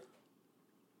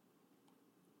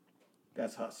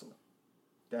 That's hustle.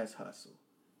 That's hustle.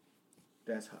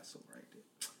 That's hustle right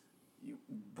there.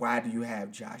 Why do you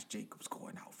have Josh Jacobs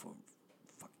going out for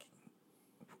fucking...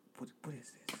 What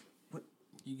is this? What?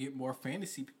 You get more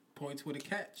fantasy points with a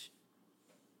catch.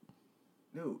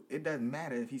 Dude, it doesn't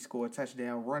matter if he scored a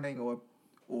touchdown running or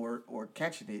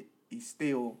catching it. He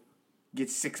still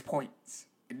gets 6 points.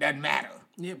 It doesn't matter.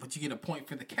 Yeah, but you get a point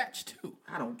for the catch, too.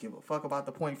 I don't give a fuck about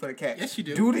the point for the catch. Yes, you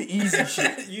do. Do the easy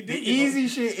shit. The easy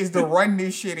shit is to run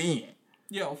this shit in.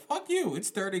 Yo, fuck you. It's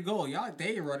 30 goal. Y'all,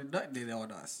 they ain't running nothing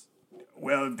on us.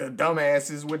 Well, the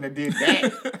dumbasses wouldn't have did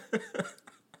that.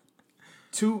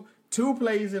 Two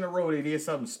plays in a row, they did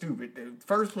something stupid. The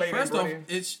first play... First off,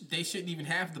 they shouldn't even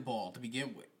have the ball to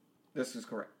begin with. This is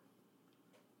correct.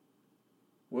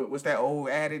 What's that old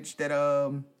adage that,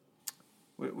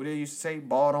 what they used to say?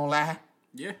 Ball don't lie?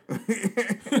 Yeah.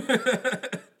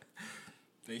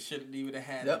 They shouldn't even have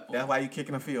had the ball. That's why you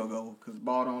kicking a field goal, because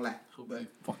ball don't lie. But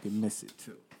fucking miss it,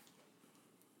 too.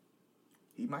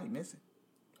 He might miss it.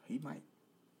 He might.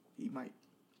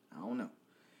 I don't know.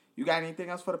 You got anything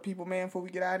else for the people, man, before we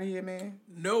get out of here, man?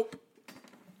 Nope.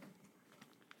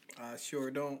 I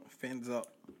sure don't. Fins up.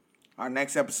 Our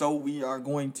next episode, we are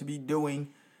going to be doing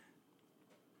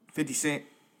 50 Cent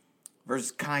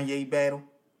versus Kanye battle.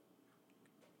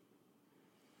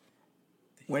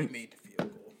 He made the field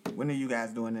goal. When are you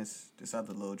guys doing this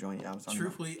other little joint y'all was talking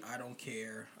Truthfully, I don't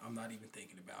care. I'm not even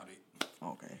thinking about it.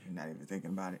 Okay, you're not even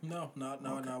thinking about it? No,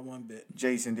 not one bit.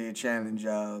 Jason did challenge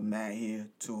Matt here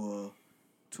to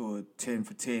a 10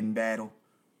 for 10 battle.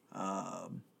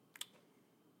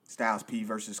 Styles P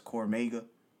versus Cormega.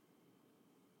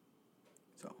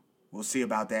 So we'll see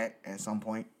about that at some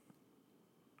point.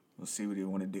 We'll see what they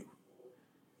want to do.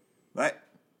 But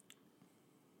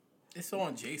it's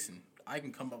on Jason. I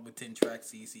can come up with 10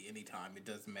 tracks easy anytime. It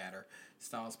doesn't matter.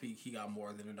 Styles P, he got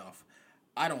more than enough.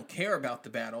 I don't care about the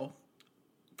battle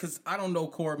because I don't know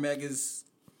Cormega's.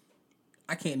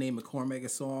 I can't name a Cormega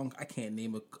song. I can't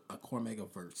name a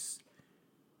Cormega verse.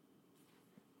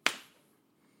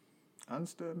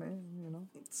 Understood, man. You know.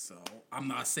 So I'm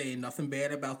not saying nothing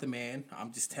bad about the man.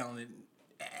 I'm just telling it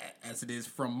as it is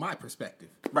from my perspective.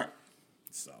 Right.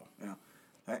 So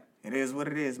yeah, it is what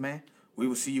it is, man. We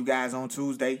will see you guys on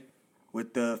Tuesday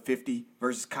with the 50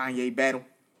 versus Kanye battle.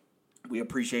 We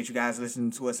appreciate you guys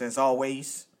listening to us as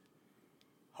always.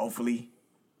 Hopefully,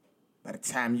 by the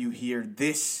time you hear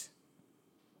this,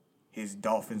 his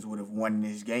Dolphins would have won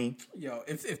this game. Yo,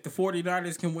 if the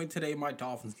 49ers can win today, my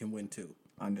Dolphins can win too.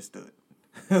 Understood.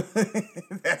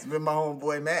 That's been my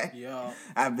homeboy, Matt. Yeah.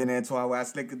 I've been Antoine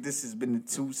Weisslicker. This has been the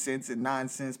 2 Cents and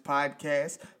Nonsense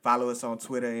podcast. Follow us on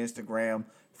Twitter, Instagram,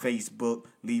 Facebook.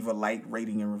 Leave a like,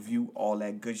 rating, and review. All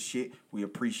that good shit. We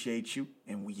appreciate you,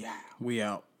 and we out. We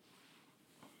out.